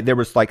by the way, there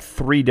was like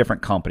 3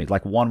 different companies.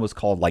 Like one was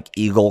called like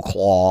Eagle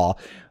Claw,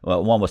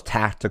 one was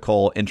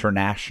Tactical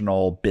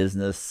International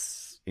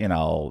Business,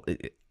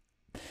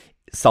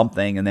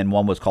 something, and then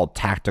one was called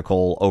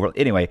Tactical Over.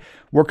 Anyway,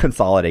 we're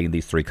consolidating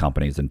these 3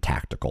 companies in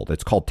Tactical.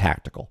 It's called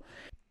Tactical.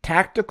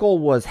 Tactical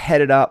was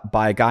headed up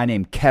by a guy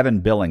named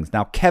Kevin Billings.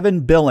 Now,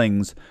 Kevin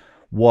Billings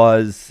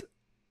was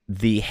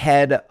the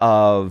head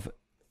of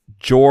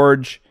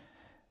George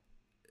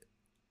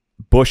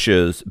Bush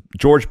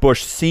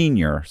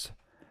Sr.'s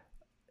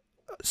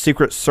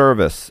Secret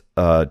Service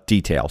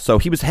detail. So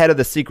he was head of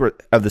the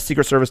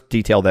Secret Service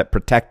detail that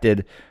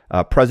protected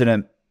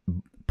President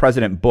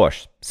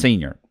Bush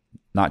Sr.,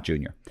 not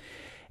Jr.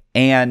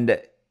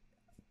 And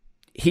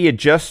he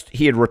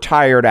had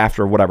retired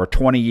after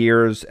 20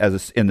 years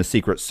in the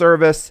Secret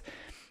Service.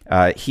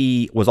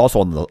 He was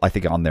also on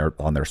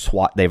their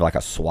SWAT. They have like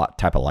a SWAT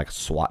type of like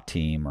SWAT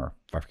team, or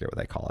I forget what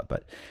they call it,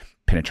 but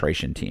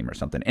penetration team or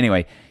something.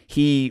 Anyway,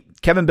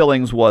 Kevin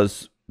Billings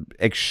was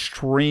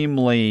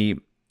extremely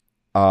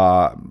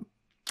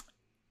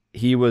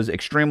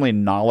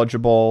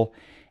knowledgeable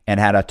and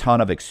had a ton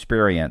of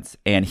experience,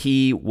 and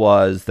he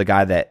was the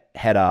guy that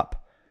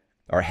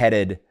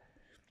headed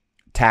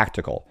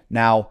Tactical.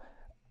 Now,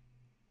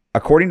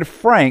 according to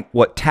Frank,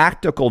 what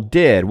Tactical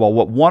did,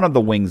 what one of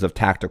the wings of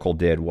Tactical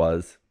did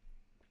was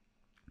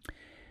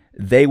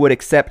they would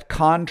accept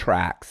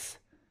contracts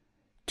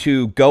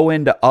to go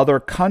into other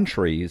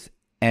countries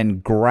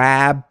and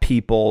grab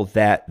people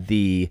that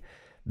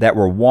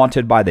were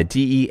wanted by the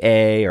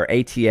DEA or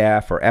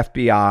ATF or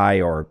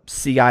FBI or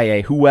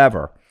CIA,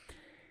 whoever.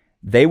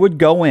 They would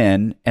go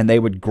in and they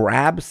would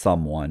grab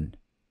someone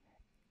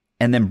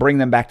and then bring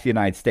them back to the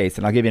United States.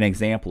 And I'll give you an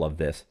example of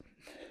this.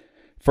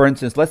 For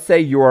instance, let's say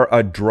you're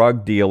a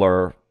drug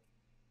dealer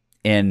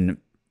in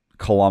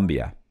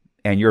Colombia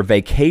and you're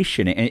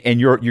vacationing and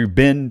you've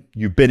been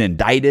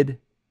indicted.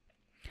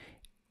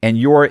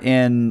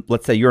 And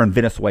let's say you're in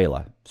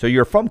Venezuela. So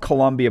you're from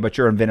Colombia, but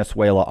you're in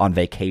Venezuela on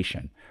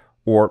vacation.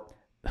 Or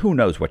who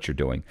knows what you're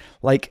doing.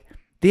 Like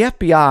the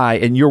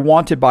FBI, and you're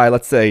wanted by,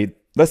 let's say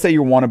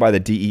you're wanted by the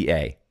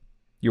DEA.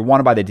 You're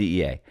wanted by the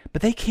DEA.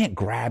 But they can't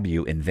grab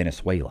you in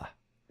Venezuela.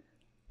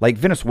 Like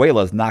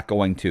Venezuela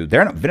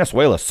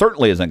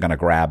certainly isn't going to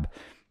grab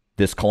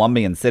this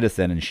Colombian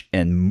citizen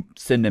and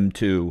send him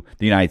to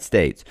the United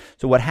States.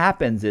 So what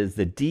happens is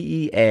the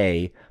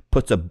DEA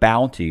puts a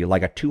bounty,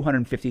 like a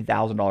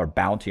 $250,000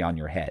 bounty on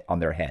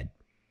their head.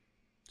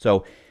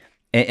 So,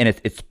 and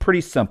it's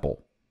pretty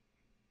simple.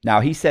 Now,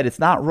 he said it's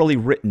not really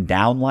written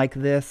down like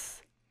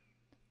this,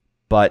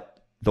 but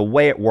the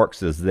way it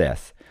works is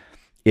this.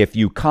 If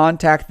you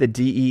contact the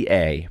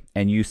DEA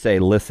and you say,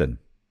 listen,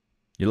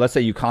 let's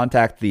say you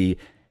contact the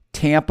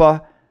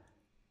Tampa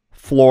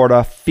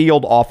Florida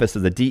field office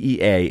of the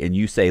DEA and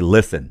you say,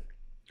 listen,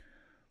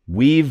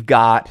 we've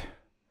got,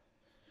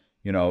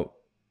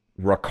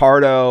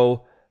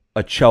 Ricardo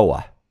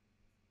Ochoa,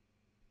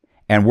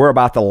 and we're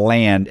about to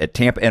land at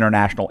Tampa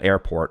International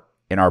Airport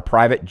in our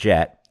private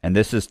jet, and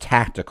this is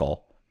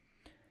tactical.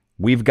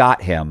 We've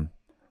got him.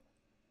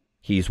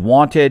 He's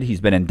wanted.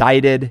 He's been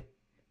indicted.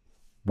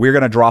 We're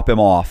going to drop him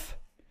off.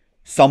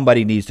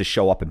 Somebody needs to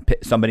show up and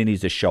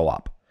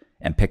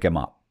pick him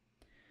up.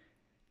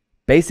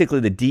 Basically,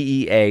 the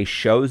DEA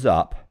shows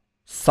up,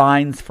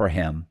 signs for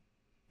him.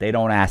 They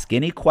don't ask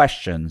any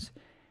questions,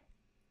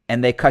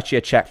 and they cut you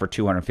a check for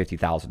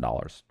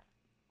 $250,000.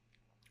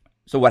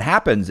 So what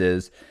happens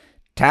is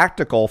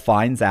Tactical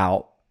finds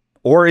out,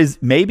 or is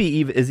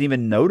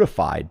even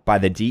notified by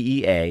the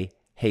DEA,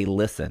 hey,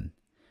 listen,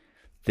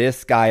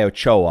 this guy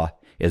Ochoa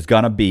is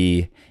going to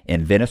be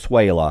in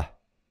Venezuela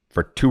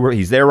for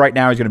he's there right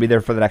now. He's going to be there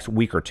for the next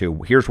week or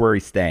two. Here's where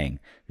he's staying.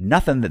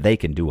 Nothing that they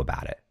can do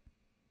about it.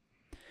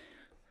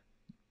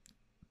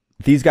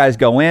 These guys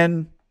go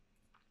in.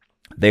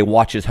 They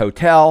watch his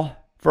hotel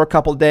for a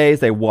couple of days.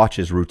 They watch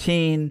his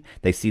routine.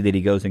 They see that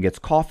he goes and gets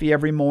coffee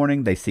every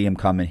morning. They see him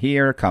come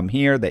here,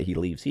 that he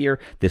leaves here.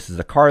 This is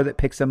a car that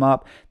picks him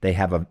up.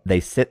 They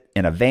sit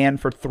in a van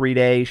for 3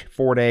 days,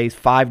 4 days,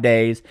 5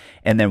 days.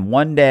 And then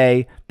one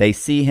day they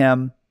see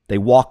him. They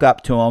walk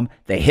up to him.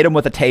 They hit him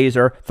with a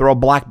taser, throw a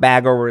black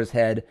bag over his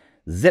head,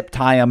 zip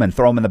tie him, and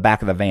throw him in the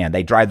back of the van.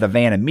 They drive the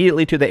van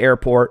immediately to the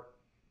airport.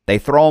 They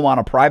throw him on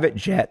a private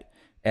jet.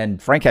 And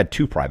Frank had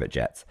 2 private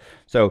jets.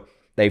 So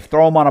they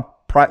throw him on a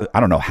I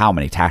don't know how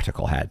many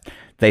Tactical had.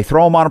 They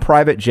throw him on a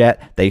private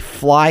jet. They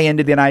fly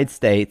into the United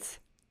States.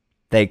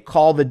 They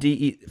call the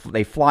DEA.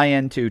 They fly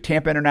into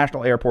Tampa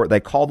International Airport. They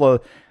call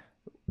the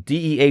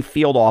DEA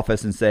field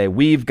office and say,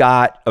 we've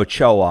got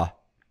Ochoa.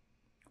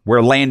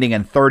 We're landing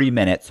in 30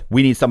 minutes.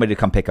 We need somebody to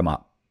come pick him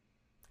up.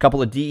 A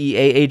couple of DEA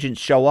agents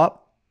show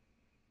up.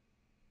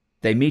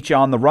 They meet you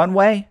on the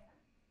runway.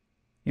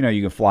 You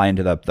can fly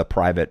into the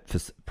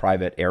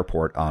private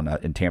airport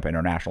in Tampa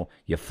International.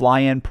 You fly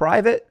in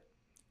private.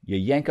 You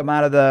yank them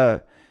out of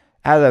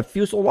the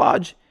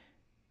fuselage,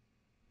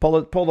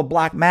 pull the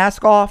black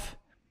mask off,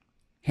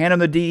 hand them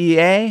the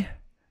DEA.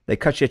 They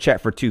cut you a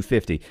check for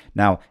 $250.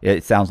 Now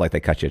it sounds like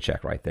they cut you a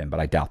check right then, but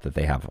I doubt that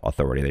they have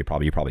authority. You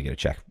probably get a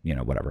check,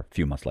 whatever, a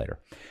few months later.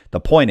 The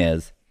point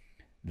is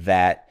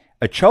that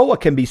Ochoa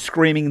can be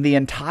screaming the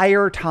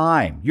entire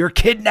time, "You're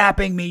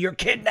kidnapping me! You're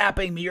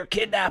kidnapping me! You're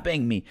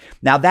kidnapping me!"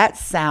 Now that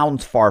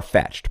sounds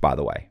far-fetched, by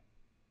the way,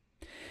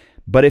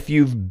 but if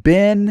you've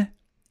been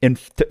in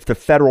the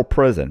federal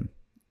prison,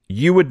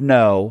 you would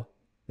know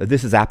that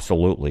this is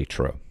absolutely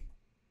true.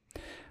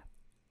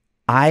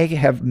 I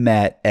have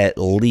met at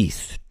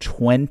least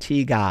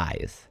 20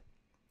 guys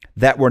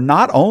that were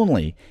not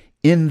only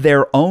in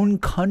their own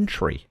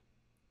country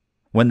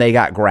when they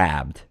got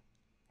grabbed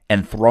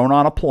and thrown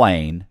on a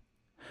plane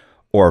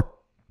or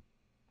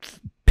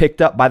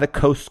picked up by the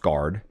Coast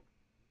Guard.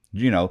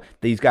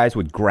 These guys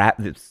would grab,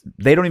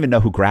 they don't even know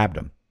who grabbed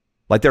them.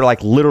 Like, they're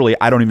like, literally,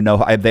 I don't even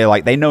know.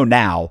 They know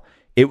now.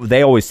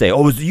 They always say,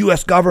 oh, it was the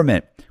U.S.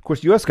 government. Of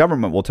course, the U.S.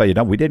 government will tell you,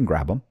 no, we didn't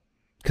grab them,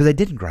 because they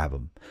didn't grab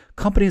them.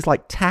 Companies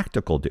like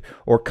Tactical do,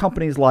 or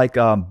companies like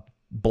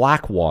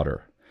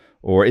Blackwater,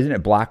 or isn't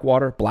it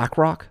Blackwater?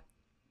 BlackRock?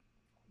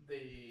 The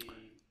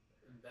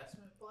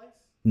investment place?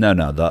 No.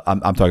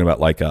 I'm talking about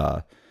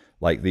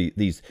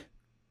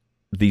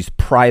these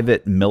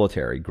private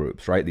military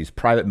groups, right? These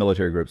private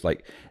military groups,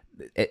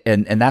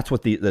 and that's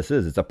what this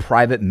is. It's a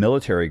private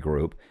military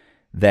group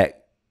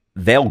that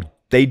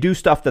they do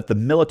stuff that the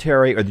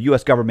military or the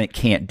U.S. government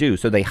can't do.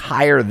 So they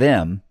hire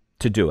them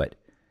to do it.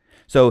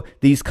 So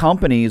these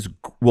companies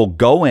will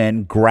go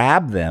in,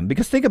 grab them,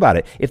 because think about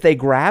it. If they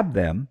grab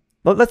them,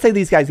 let's say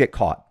these guys get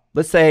caught.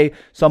 Let's say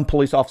some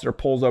police officer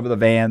pulls over the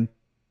van.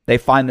 They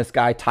find this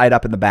guy tied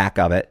up in the back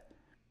of it.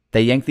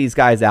 They yank these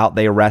guys out.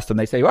 They arrest them.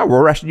 They say, "Oh,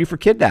 we're arresting you for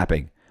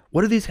kidnapping."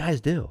 What do these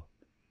guys do?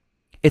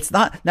 It's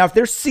not. Now, if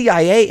they're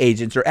CIA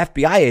agents or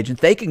FBI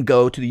agents, they can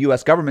go to the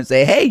U.S. government and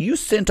say, "Hey, you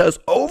sent us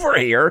over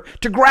here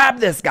to grab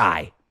this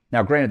guy."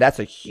 Now, granted, that's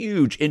a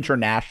huge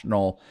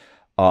international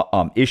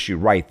issue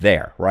right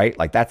there, right?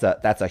 Like that's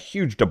a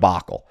huge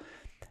debacle.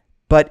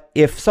 But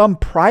if some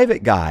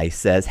private guy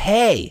says,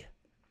 "Hey,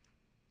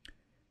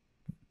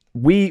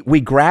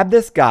 we grabbed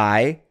this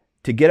guy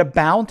to get a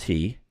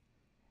bounty.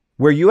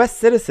 We're U.S.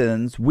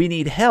 citizens. We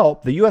need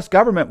help." The U.S.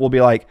 government will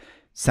be like,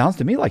 "Sounds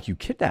to me like you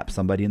kidnapped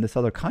somebody in this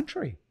other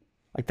country.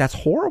 Like, that's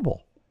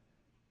horrible.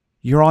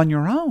 You're on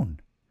your own.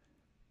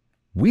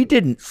 We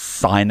didn't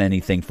sign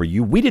anything for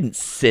you. We didn't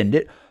send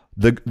it.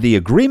 The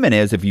agreement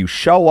is if you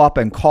show up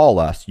and call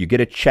us, you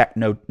get a check,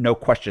 no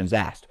questions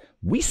asked.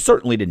 We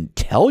certainly didn't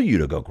tell you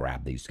to go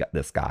grab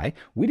this guy.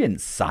 We didn't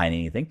sign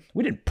anything.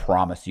 We didn't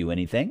promise you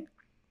anything."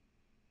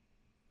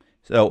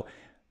 So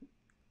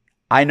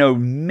I know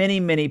many,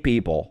 many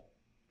people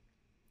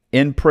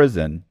in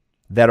prison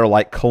that are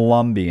like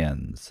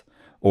Colombians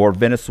or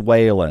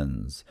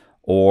Venezuelans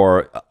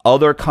or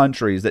other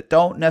countries that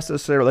don't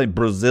necessarily,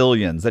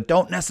 Brazilians, that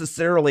don't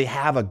necessarily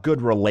have a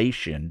good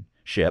relation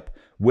relationship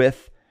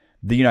with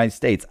the United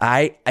States.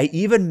 I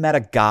even met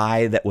a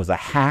guy that was a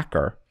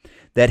hacker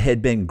that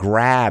had been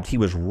grabbed. He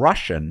was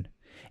Russian,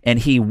 and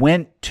he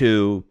went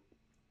to,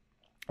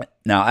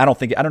 now I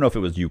don't know if it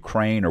was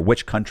Ukraine or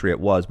which country it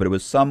was, but it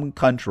was some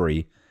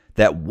country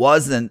that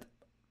wasn't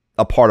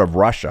a part of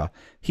Russia.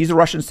 He's a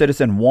Russian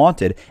citizen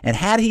wanted, and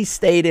had he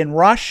stayed in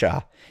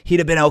Russia, he'd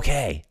have been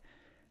okay.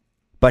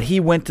 But he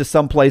went to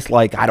some place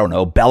like, I don't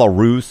know,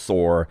 Belarus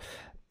or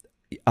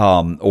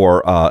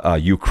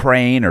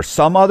Ukraine or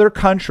some other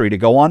country to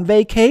go on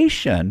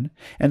vacation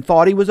and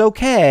thought he was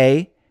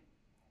okay,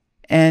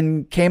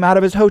 and came out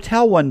of his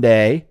hotel one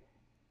day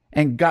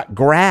and got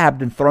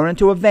grabbed and thrown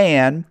into a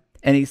van.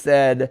 And he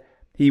said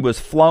he was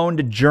flown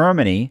to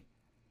Germany,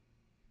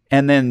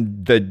 and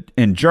then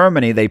in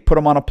Germany they put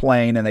him on a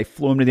plane and they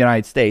flew him to the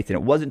United States. And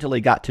it wasn't until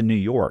he got to New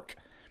York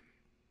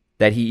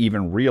that he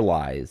even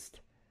realized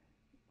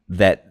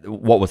that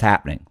what was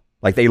happening.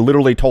 Like, they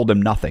literally told him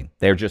nothing.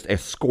 They're just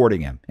escorting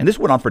him. And this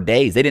went on for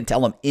days. They didn't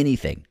tell him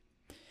anything.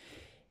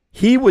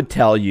 He would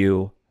tell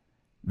you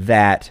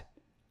that,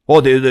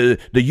 well, the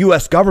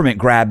U.S. government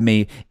grabbed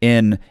me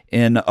in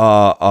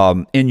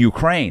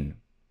Ukraine.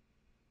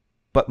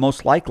 But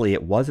most likely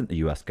it wasn't the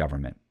U.S.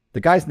 government.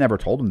 The guys never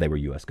told him they were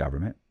U.S.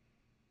 government.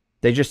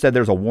 They just said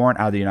there's a warrant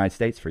out of the United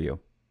States for you.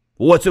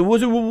 What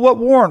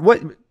warrant?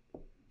 What?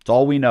 That's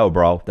all we know,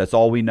 bro. That's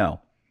all we know.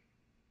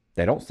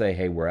 They don't say,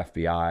 hey, we're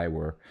FBI,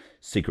 we're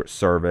Secret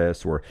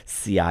Service, we're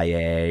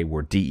CIA,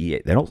 we're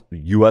DEA. They don't,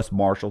 U.S.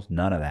 Marshals,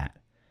 none of that.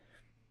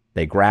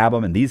 They grab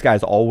them, and these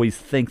guys always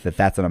think that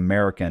that's an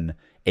American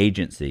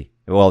agency.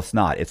 Well, it's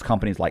not. It's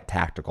companies like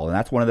Tactical, and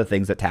that's one of the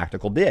things that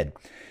Tactical did.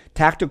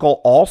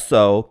 Tactical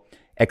also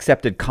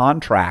accepted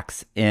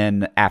contracts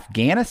in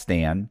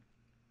Afghanistan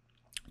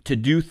to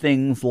do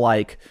things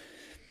like,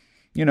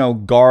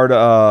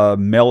 guard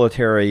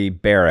military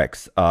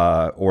barracks,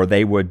 or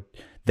they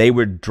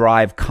would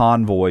drive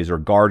convoys or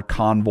guard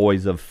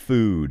convoys of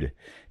food.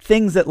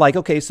 Things that, like,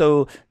 okay,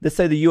 so let's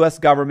say the U.S.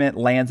 government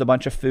lands a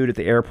bunch of food at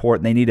the airport,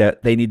 and they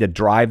need to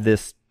drive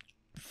this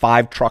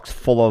 5 trucks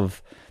full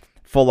of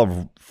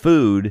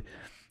food,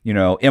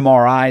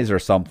 MRIs or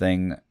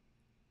something.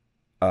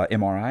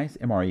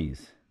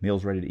 MREs,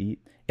 meals ready to eat.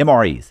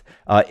 MREs,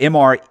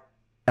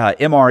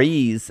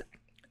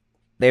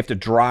 they have to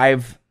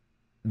drive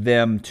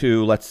them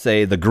to, let's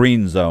say, the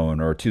green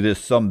zone or to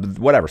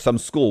some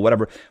school,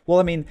 whatever. Well,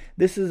 I mean,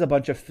 this is a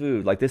bunch of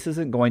food. Like, this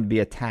isn't going to be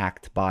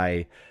attacked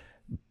by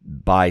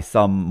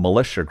some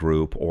militia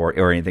group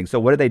or anything. So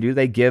what do?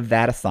 They give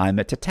that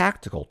assignment to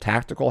Tactical.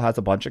 Tactical has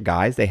a bunch of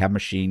guys. They have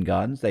machine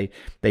guns.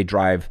 They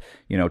drive,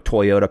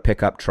 Toyota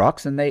pickup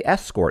trucks, and they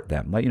escort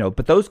them.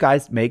 But those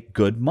guys make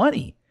good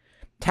money.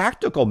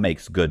 Tactical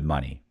makes good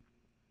money.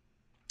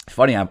 It's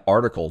funny, I have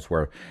articles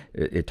where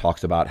it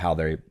talks about how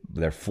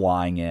they're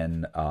flying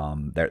in.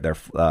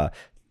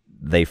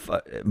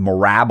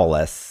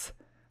 Mirabilis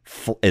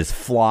is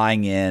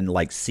flying in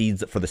like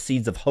seeds for the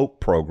Seeds of Hope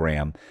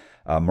program.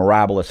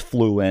 Mirabilis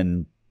flew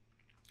in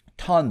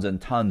tons and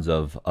tons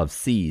of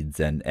seeds,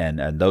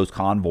 and those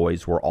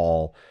convoys were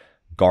all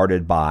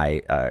guarded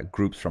by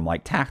groups from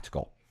like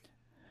Tactical.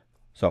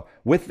 So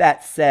with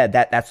that said,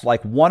 that's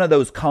like one of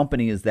those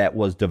companies that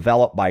was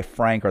developed by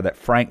Frank, or that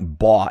Frank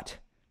bought,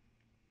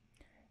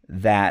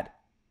 that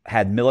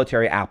had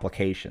military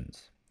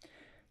applications.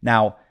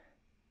 Now,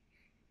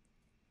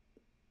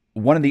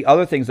 one of the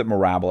other things that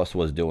Mirabilis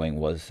was doing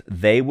was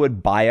they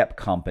would buy up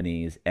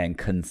companies and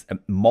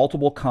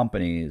multiple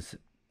companies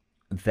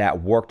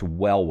that worked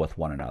well with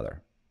one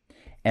another.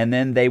 And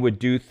then they would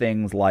do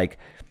things like,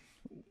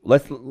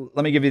 let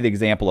me give you the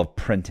example of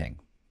printing.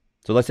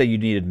 So let's say you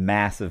needed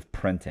massive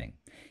printing.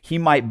 He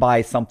might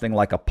buy something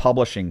like a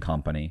publishing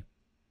company,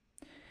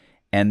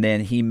 and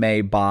then he may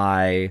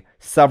buy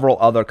several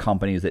other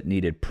companies that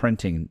needed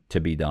printing to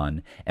be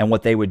done. And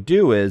what they would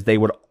do is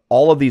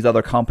all of these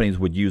other companies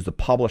would use the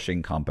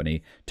publishing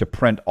company to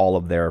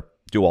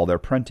do all their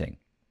printing.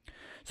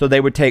 So they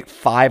would take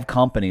 5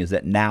 companies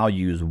that now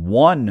use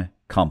one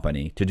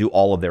company to do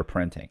all of their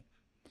printing.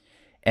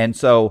 And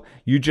so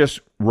you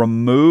just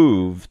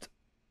removed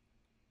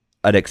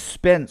an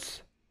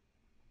expense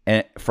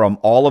from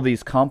all of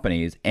these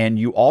companies, and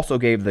you also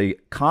gave the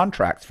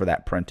contracts for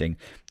that printing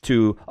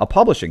to a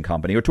publishing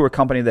company or to a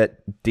company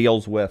that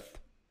deals with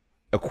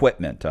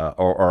equipment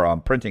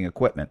or printing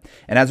equipment.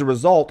 And as a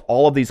result,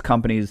 all of these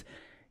companies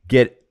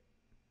get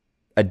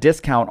a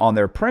discount on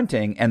their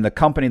printing, and the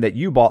company that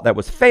you bought that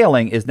was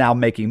failing is now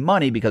making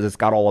money because it's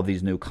got all of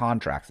these new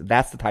contracts.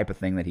 That's the type of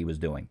thing that he was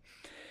doing.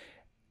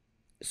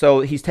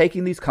 So he's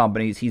taking these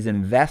companies, he's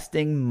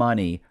investing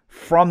money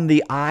from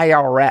the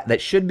IRS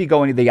that should be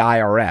going to the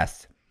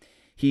IRS.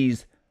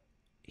 He's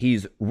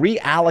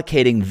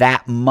reallocating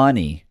that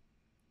money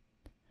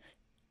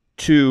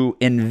to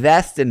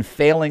invest in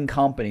failing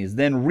companies,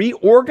 then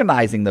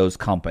reorganizing those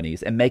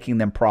companies and making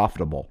them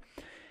profitable.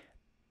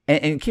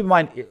 And keep in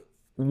mind,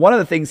 one of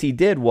the things he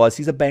did was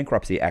he's a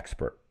bankruptcy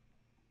expert.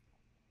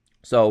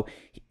 So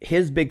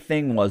his big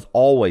thing was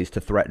always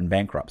to threaten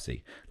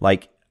bankruptcy.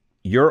 Like,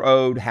 you're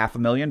owed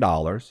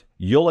 $500,000.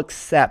 You'll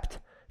accept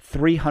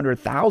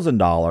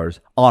 $300,000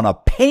 on a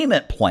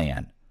payment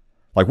plan.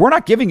 Like, we're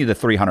not giving you the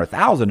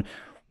 $300,000.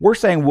 We're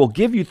saying we'll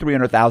give you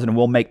 $300,000 and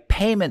we'll make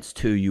payments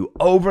to you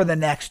over the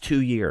next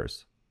 2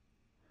 years.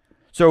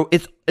 So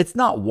it's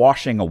not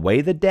washing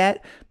away the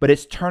debt, but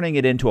it's turning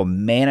it into a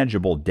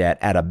manageable debt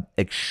at a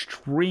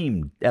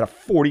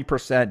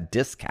 40%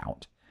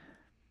 discount.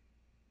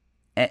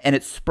 And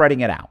it's spreading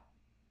it out.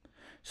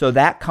 So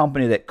that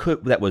company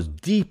that was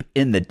deep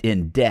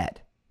in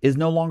debt is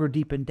no longer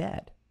deep in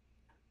debt.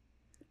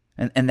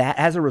 And that,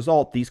 as a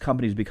result, these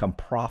companies become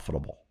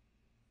profitable.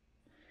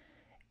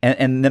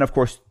 And then, of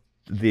course,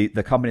 the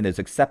company that's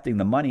accepting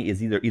the money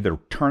is either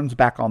turns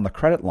back on the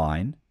credit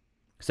line,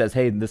 says,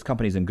 hey, this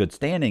company's in good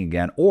standing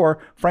again, or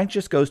Frank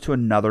just goes to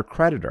another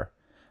creditor.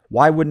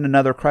 Why wouldn't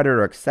another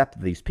creditor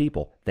accept these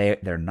people?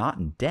 They're not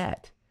in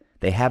debt.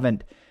 The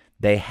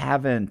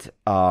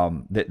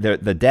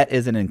debt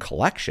isn't in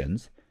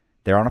collections.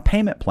 They're on a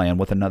payment plan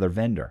with another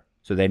vendor.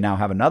 So they now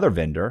have another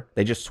vendor.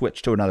 They just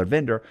switch to another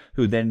vendor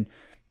who then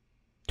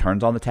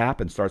turns on the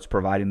tap and starts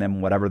providing them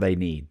whatever they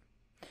need.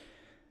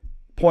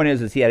 Point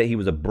is he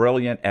was a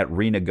brilliant at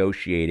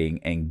renegotiating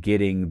and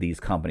getting these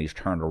companies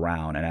turned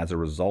around, and as a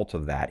result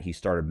of that, he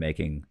started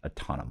making a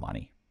ton of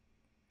money.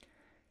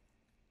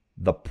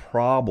 The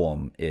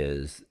problem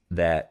is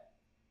that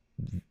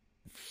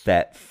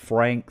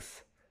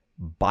Frank's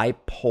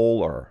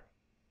bipolar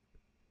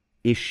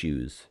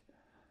issues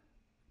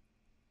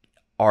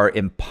are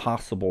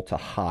impossible to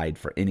hide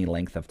for any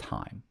length of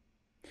time.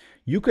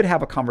 You could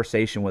have a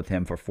conversation with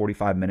him for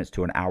 45 minutes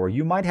to an hour.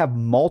 You might have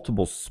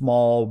multiple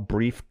small,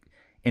 brief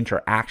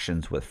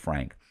interactions with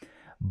Frank,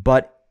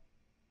 but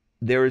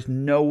there is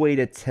no way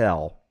to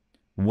tell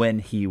when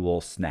he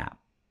will snap.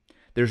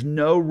 There's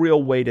no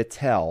real way to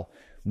tell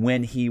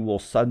when he will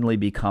suddenly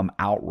become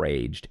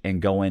outraged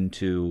and go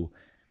into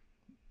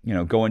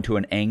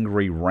an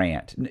angry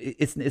rant.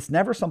 It's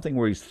never something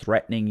where he's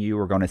threatening you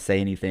or going to say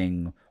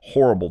anything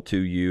horrible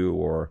to you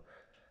or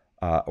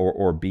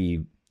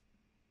be,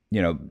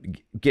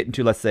 get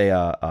into, let's say,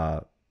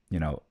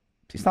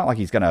 it's not like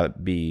he's going to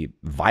be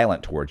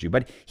violent towards you,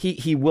 but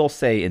he will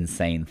say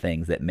insane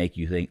things that make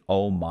you think,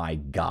 oh my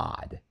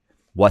God,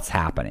 what's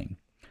happening?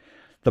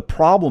 The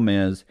problem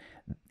is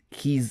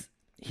he's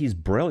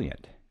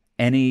brilliant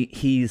and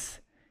he's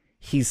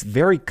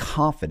very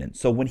confident.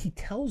 So when he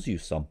tells you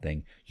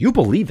something, you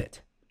believe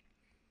it.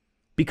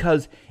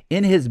 Because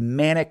in his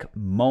manic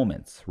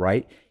moments,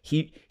 right,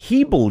 he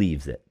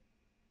believes it.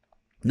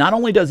 Not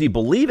only does he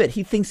believe it,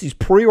 he thinks he's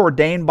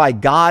preordained by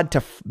God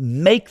to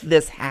make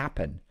this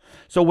happen.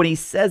 So when he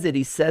says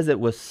it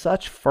with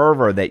such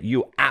fervor that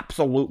you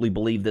absolutely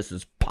believe this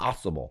is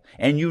possible.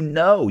 And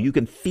you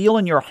can feel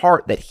in your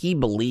heart that he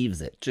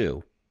believes it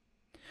too.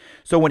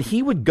 So when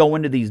he would go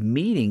into these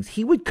meetings,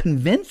 he would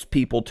convince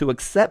people to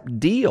accept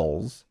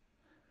deals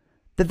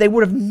that they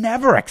would have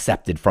never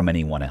accepted from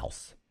anyone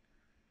else.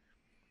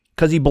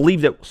 Because he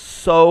believed it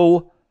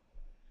so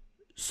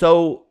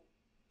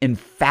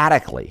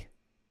emphatically,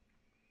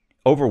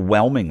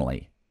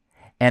 overwhelmingly.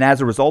 And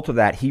as a result of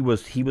that, he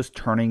was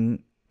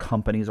turning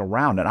companies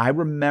around. And I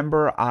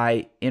remember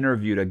I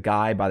interviewed a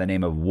guy by the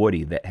name of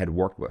Woody that had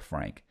worked with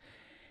Frank.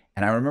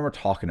 And I remember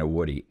talking to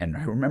Woody, and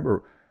I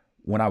remember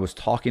when I was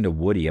talking to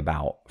Woody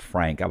about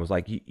Frank, I was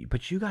like,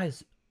 but you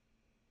guys,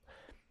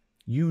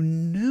 you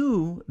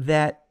knew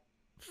that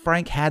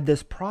Frank had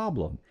this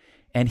problem.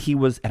 And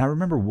I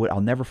remember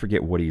I'll never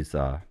forget Woody's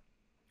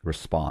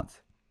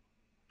response.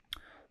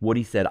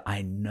 Woody said,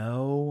 I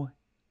know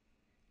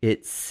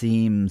it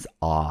seems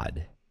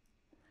odd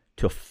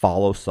to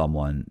follow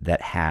someone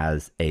that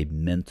has a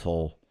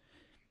mental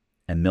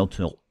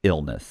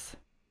illness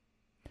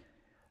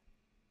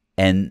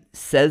and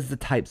says the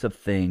types of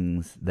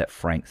things that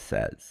Frank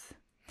says.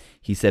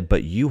 He said,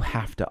 but you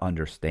have to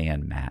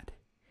understand, Matt,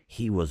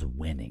 he was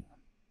winning.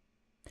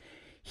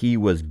 He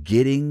was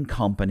getting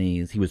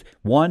companies. He was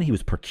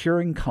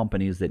procuring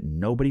companies that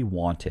nobody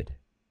wanted.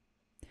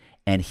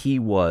 And he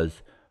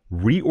was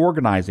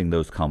reorganizing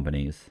those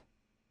companies,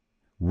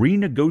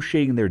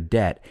 renegotiating their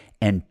debt,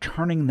 and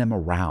turning them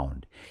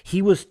around.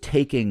 He was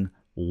taking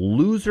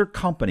loser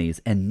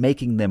companies and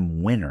making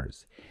them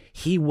winners.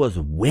 He was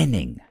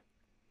winning.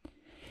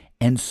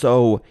 And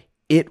so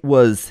it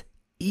was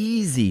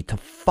easy to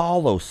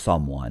follow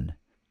someone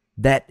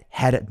that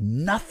had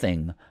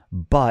nothing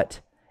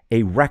but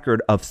a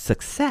record of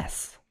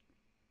success,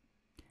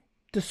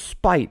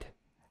 despite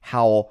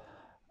how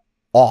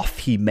off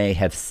he may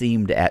have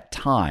seemed at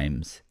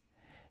times.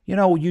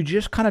 You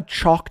just kind of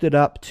chalked it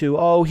up to,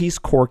 oh, he's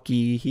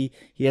quirky. He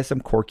has some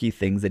quirky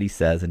things that he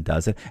says and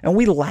does it. And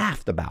we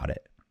laughed about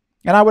it.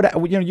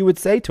 And you would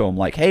say to him,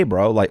 like, hey,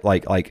 bro,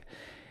 like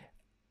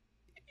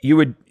you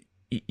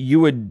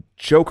would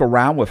joke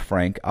around with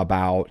Frank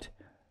about,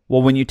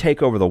 well, when you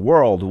take over the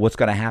world, what's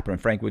going to happen?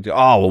 And Frank would go,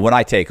 oh, well, when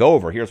I take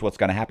over, here's what's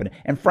going to happen.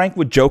 And Frank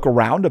would joke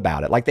around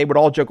about it. Like they would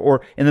all joke,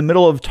 or in the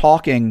middle of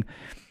talking,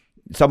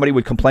 somebody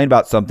would complain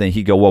about something.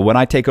 He'd go, well, when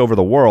I take over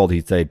the world,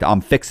 he'd say,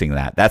 I'm fixing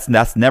that.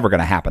 That's never going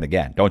to happen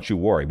again. Don't you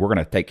worry. We're going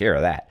to take care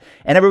of that.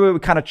 And everybody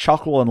would kind of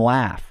chuckle and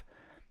laugh.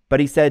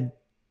 But he said,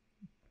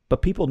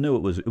 but people knew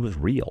it was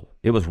real.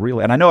 It was real.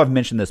 And I know I've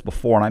mentioned this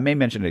before, and I may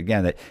mention it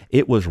again, that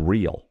it was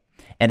real.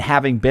 And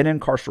having been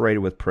incarcerated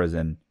with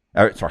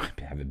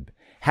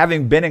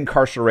having been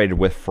incarcerated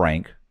with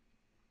Frank,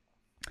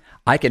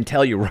 I can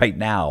tell you right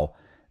now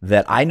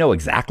that I know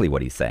exactly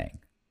what he's saying.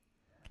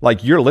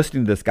 Like, you're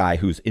listening to this guy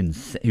who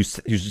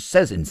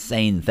says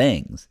insane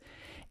things,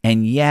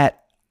 and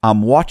yet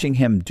I'm watching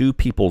him do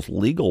people's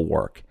legal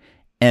work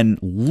and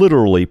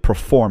literally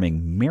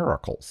performing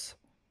miracles.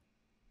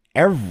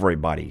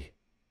 Everybody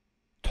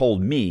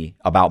told me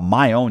about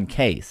my own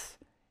case,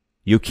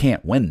 you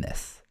can't win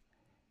this.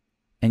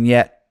 And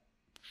yet,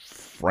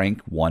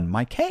 Frank won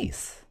my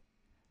case.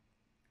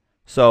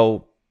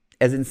 So,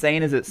 as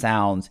insane as it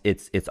sounds,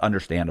 it's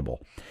understandable.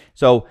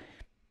 So,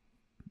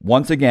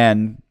 once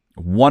again,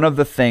 one of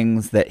the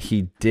things that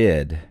he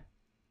did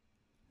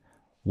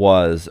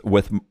was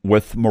with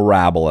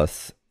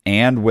Mirabilis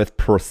and with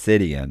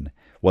Procidian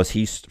was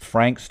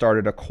Frank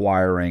started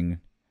acquiring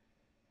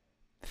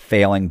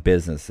failing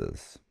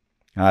businesses.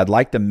 And I'd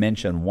like to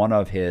mention one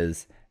of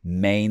his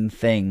main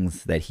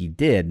things that he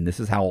did, and this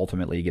is how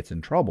ultimately he gets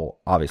in trouble,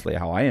 obviously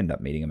how I end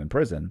up meeting him in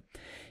prison,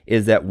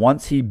 is that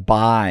once he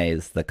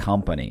buys the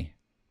company,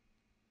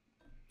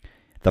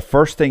 the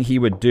first thing he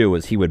would do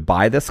is he would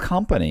buy this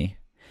company,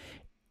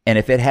 and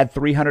if it had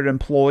 300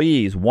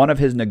 employees, one of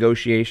his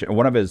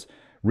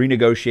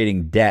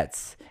renegotiating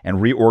debts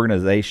and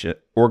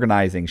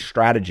organizing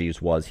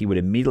strategies was he would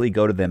immediately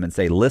go to them and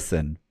say,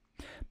 listen,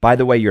 by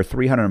the way, your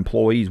 300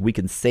 employees, we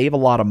can save a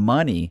lot of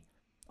money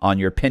on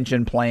your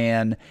pension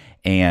plan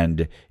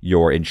and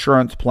your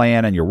insurance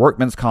plan and your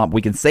workman's comp.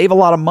 We can save a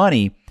lot of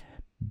money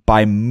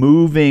by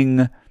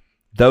moving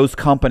those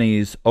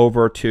companies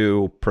over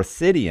to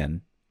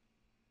Procidian,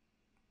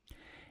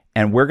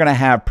 and we're going to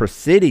have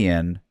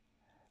Procidian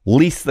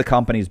lease the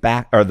companies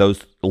back, or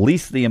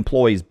lease the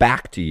employees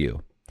back to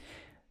you.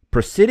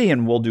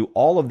 Procidian will do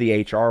all of the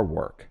HR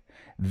work.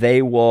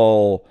 They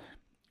will,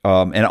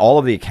 and all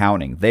of the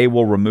accounting. They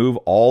will remove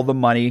all the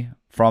money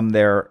from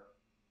their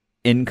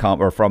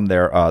income or from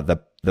their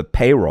the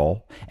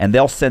payroll, and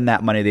they'll send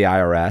that money to the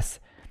IRS.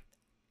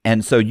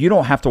 And so you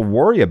don't have to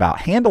worry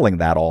about handling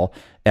that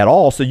at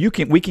all. So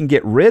we can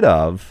get rid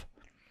of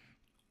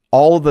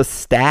all of the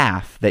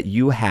staff that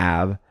you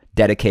have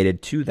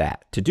dedicated to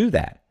do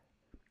that.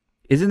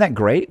 Isn't that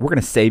great? We're going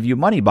to save you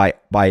money by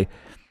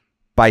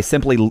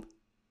simply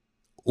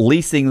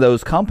leasing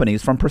those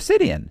companies from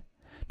Procidian.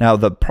 Now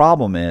the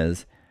problem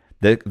is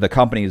the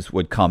companies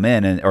would come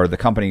in or the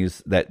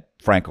companies that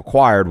Frank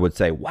acquired would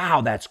say,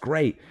 "Wow, that's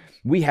great.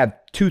 We have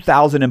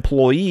 2,000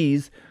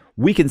 employees.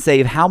 We can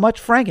save how much,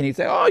 Frank?" And he'd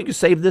say, "Oh, you can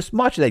save this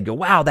much." And they'd go,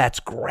 "Wow, that's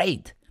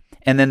great."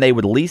 And then they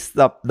would lease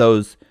up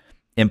those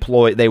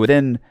employees. They would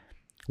then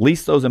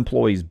lease those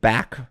employees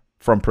back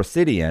from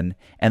Procidian,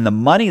 and the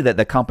money that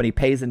the company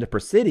pays into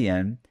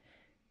Procidian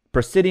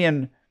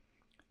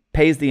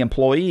pays the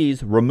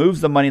employees,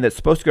 removes the money that's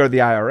supposed to go to the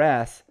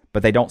IRS,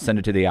 but they don't send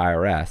it to the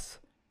IRS.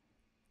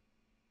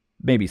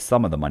 Maybe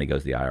some of the money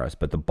goes to the IRS,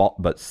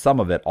 but some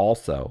of it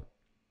also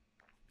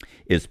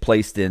is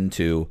placed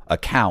into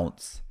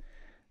accounts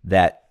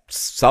that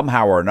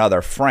somehow or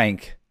another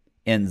Frank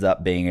ends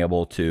up being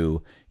able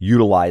to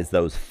utilize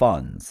those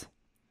funds.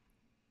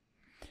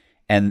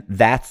 And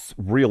that's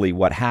really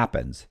what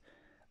happens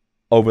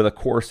over the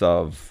course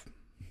of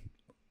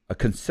a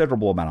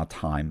considerable amount of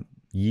time,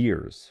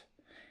 years.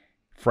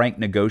 Frank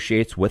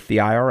negotiates with the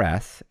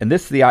IRS, and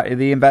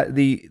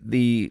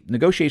the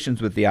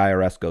negotiations with the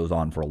IRS goes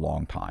on for a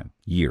long time,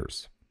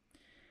 years.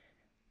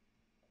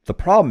 The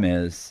problem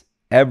is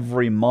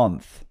every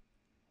month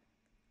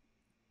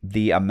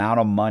the amount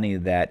of money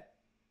that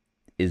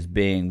is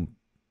being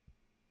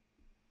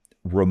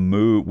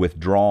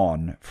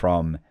withdrawn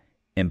from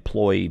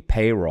employee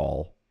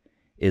payroll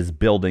is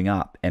building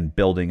up and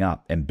building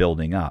up and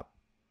building up.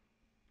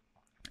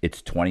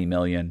 It's 20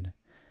 million,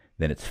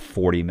 then it's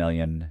 40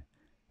 million,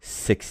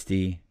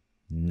 60,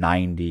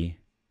 90.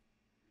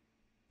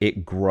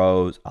 It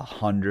grows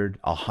 100,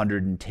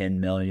 110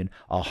 million,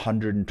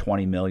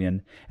 120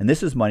 million. And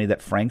this is money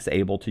that Frank's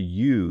able to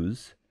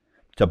use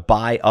to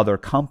buy other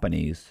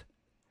companies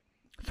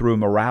through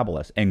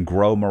Mirabilis and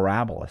grow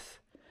Mirabilis.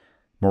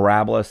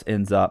 Mirabilis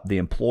ends up,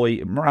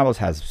 Mirabilis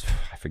has,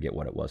 I forget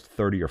what it was,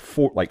 30 or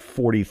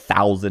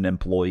 40,000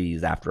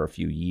 employees after a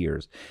few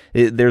years.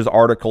 There's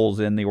articles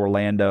in the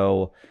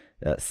Orlando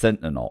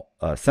Sentinel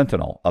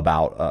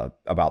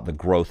about the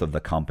growth of the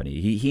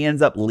company. He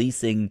ends up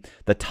leasing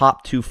the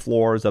top 2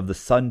 floors of the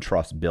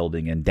SunTrust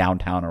building in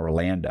downtown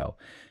Orlando.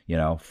 You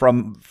know,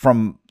 from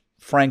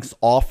Frank's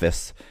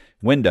office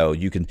window,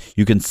 you can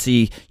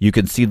see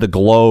the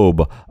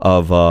globe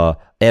of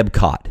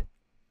Epcot.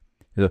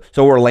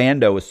 So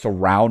Orlando is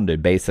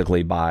surrounded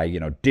basically by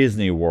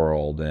Disney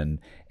World and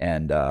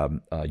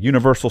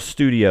Universal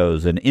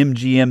Studios and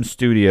MGM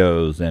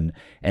Studios and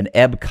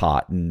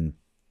Epcot and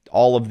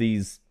all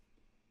these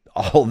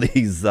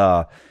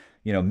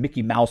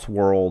Mickey Mouse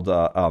World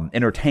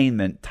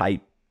entertainment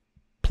type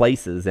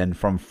places. And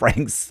from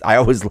Frank's, I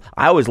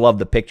always love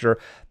the picture,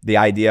 the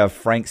idea of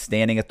Frank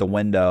standing at the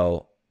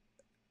window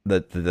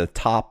the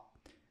top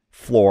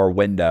floor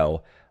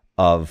window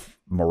of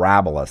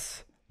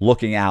Mirabilis,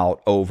 looking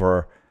out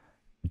over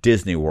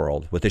Disney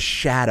World with the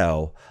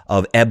shadow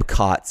of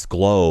Epcot's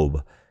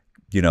globe,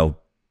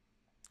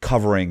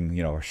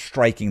 covering, or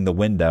striking the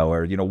window,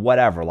 or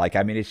whatever. Like,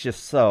 I mean, it's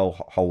just so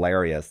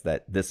hilarious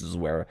that this is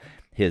where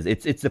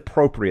it's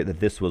appropriate that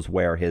this was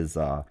where his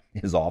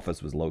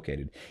office was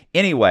located.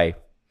 Anyway,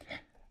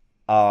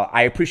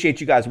 I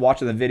appreciate you guys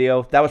watching the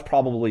video. That was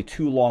probably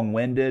too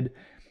long-winded,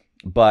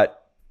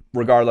 but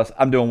regardless,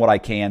 I'm doing what I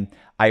can.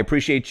 I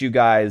appreciate you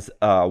guys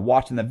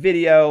watching the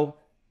video.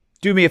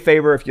 Do me a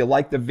favor, if you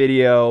like the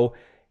video,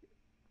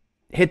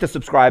 hit the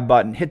subscribe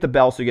button, hit the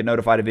bell so you get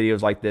notified of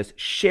videos like this.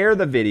 Share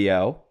the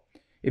video.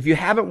 If you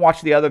haven't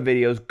watched the other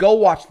videos, go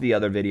watch the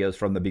other videos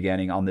from the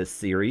beginning on this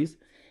series.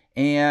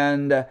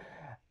 And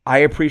I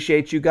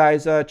appreciate you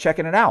guys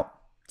checking it out.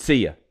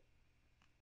 See ya.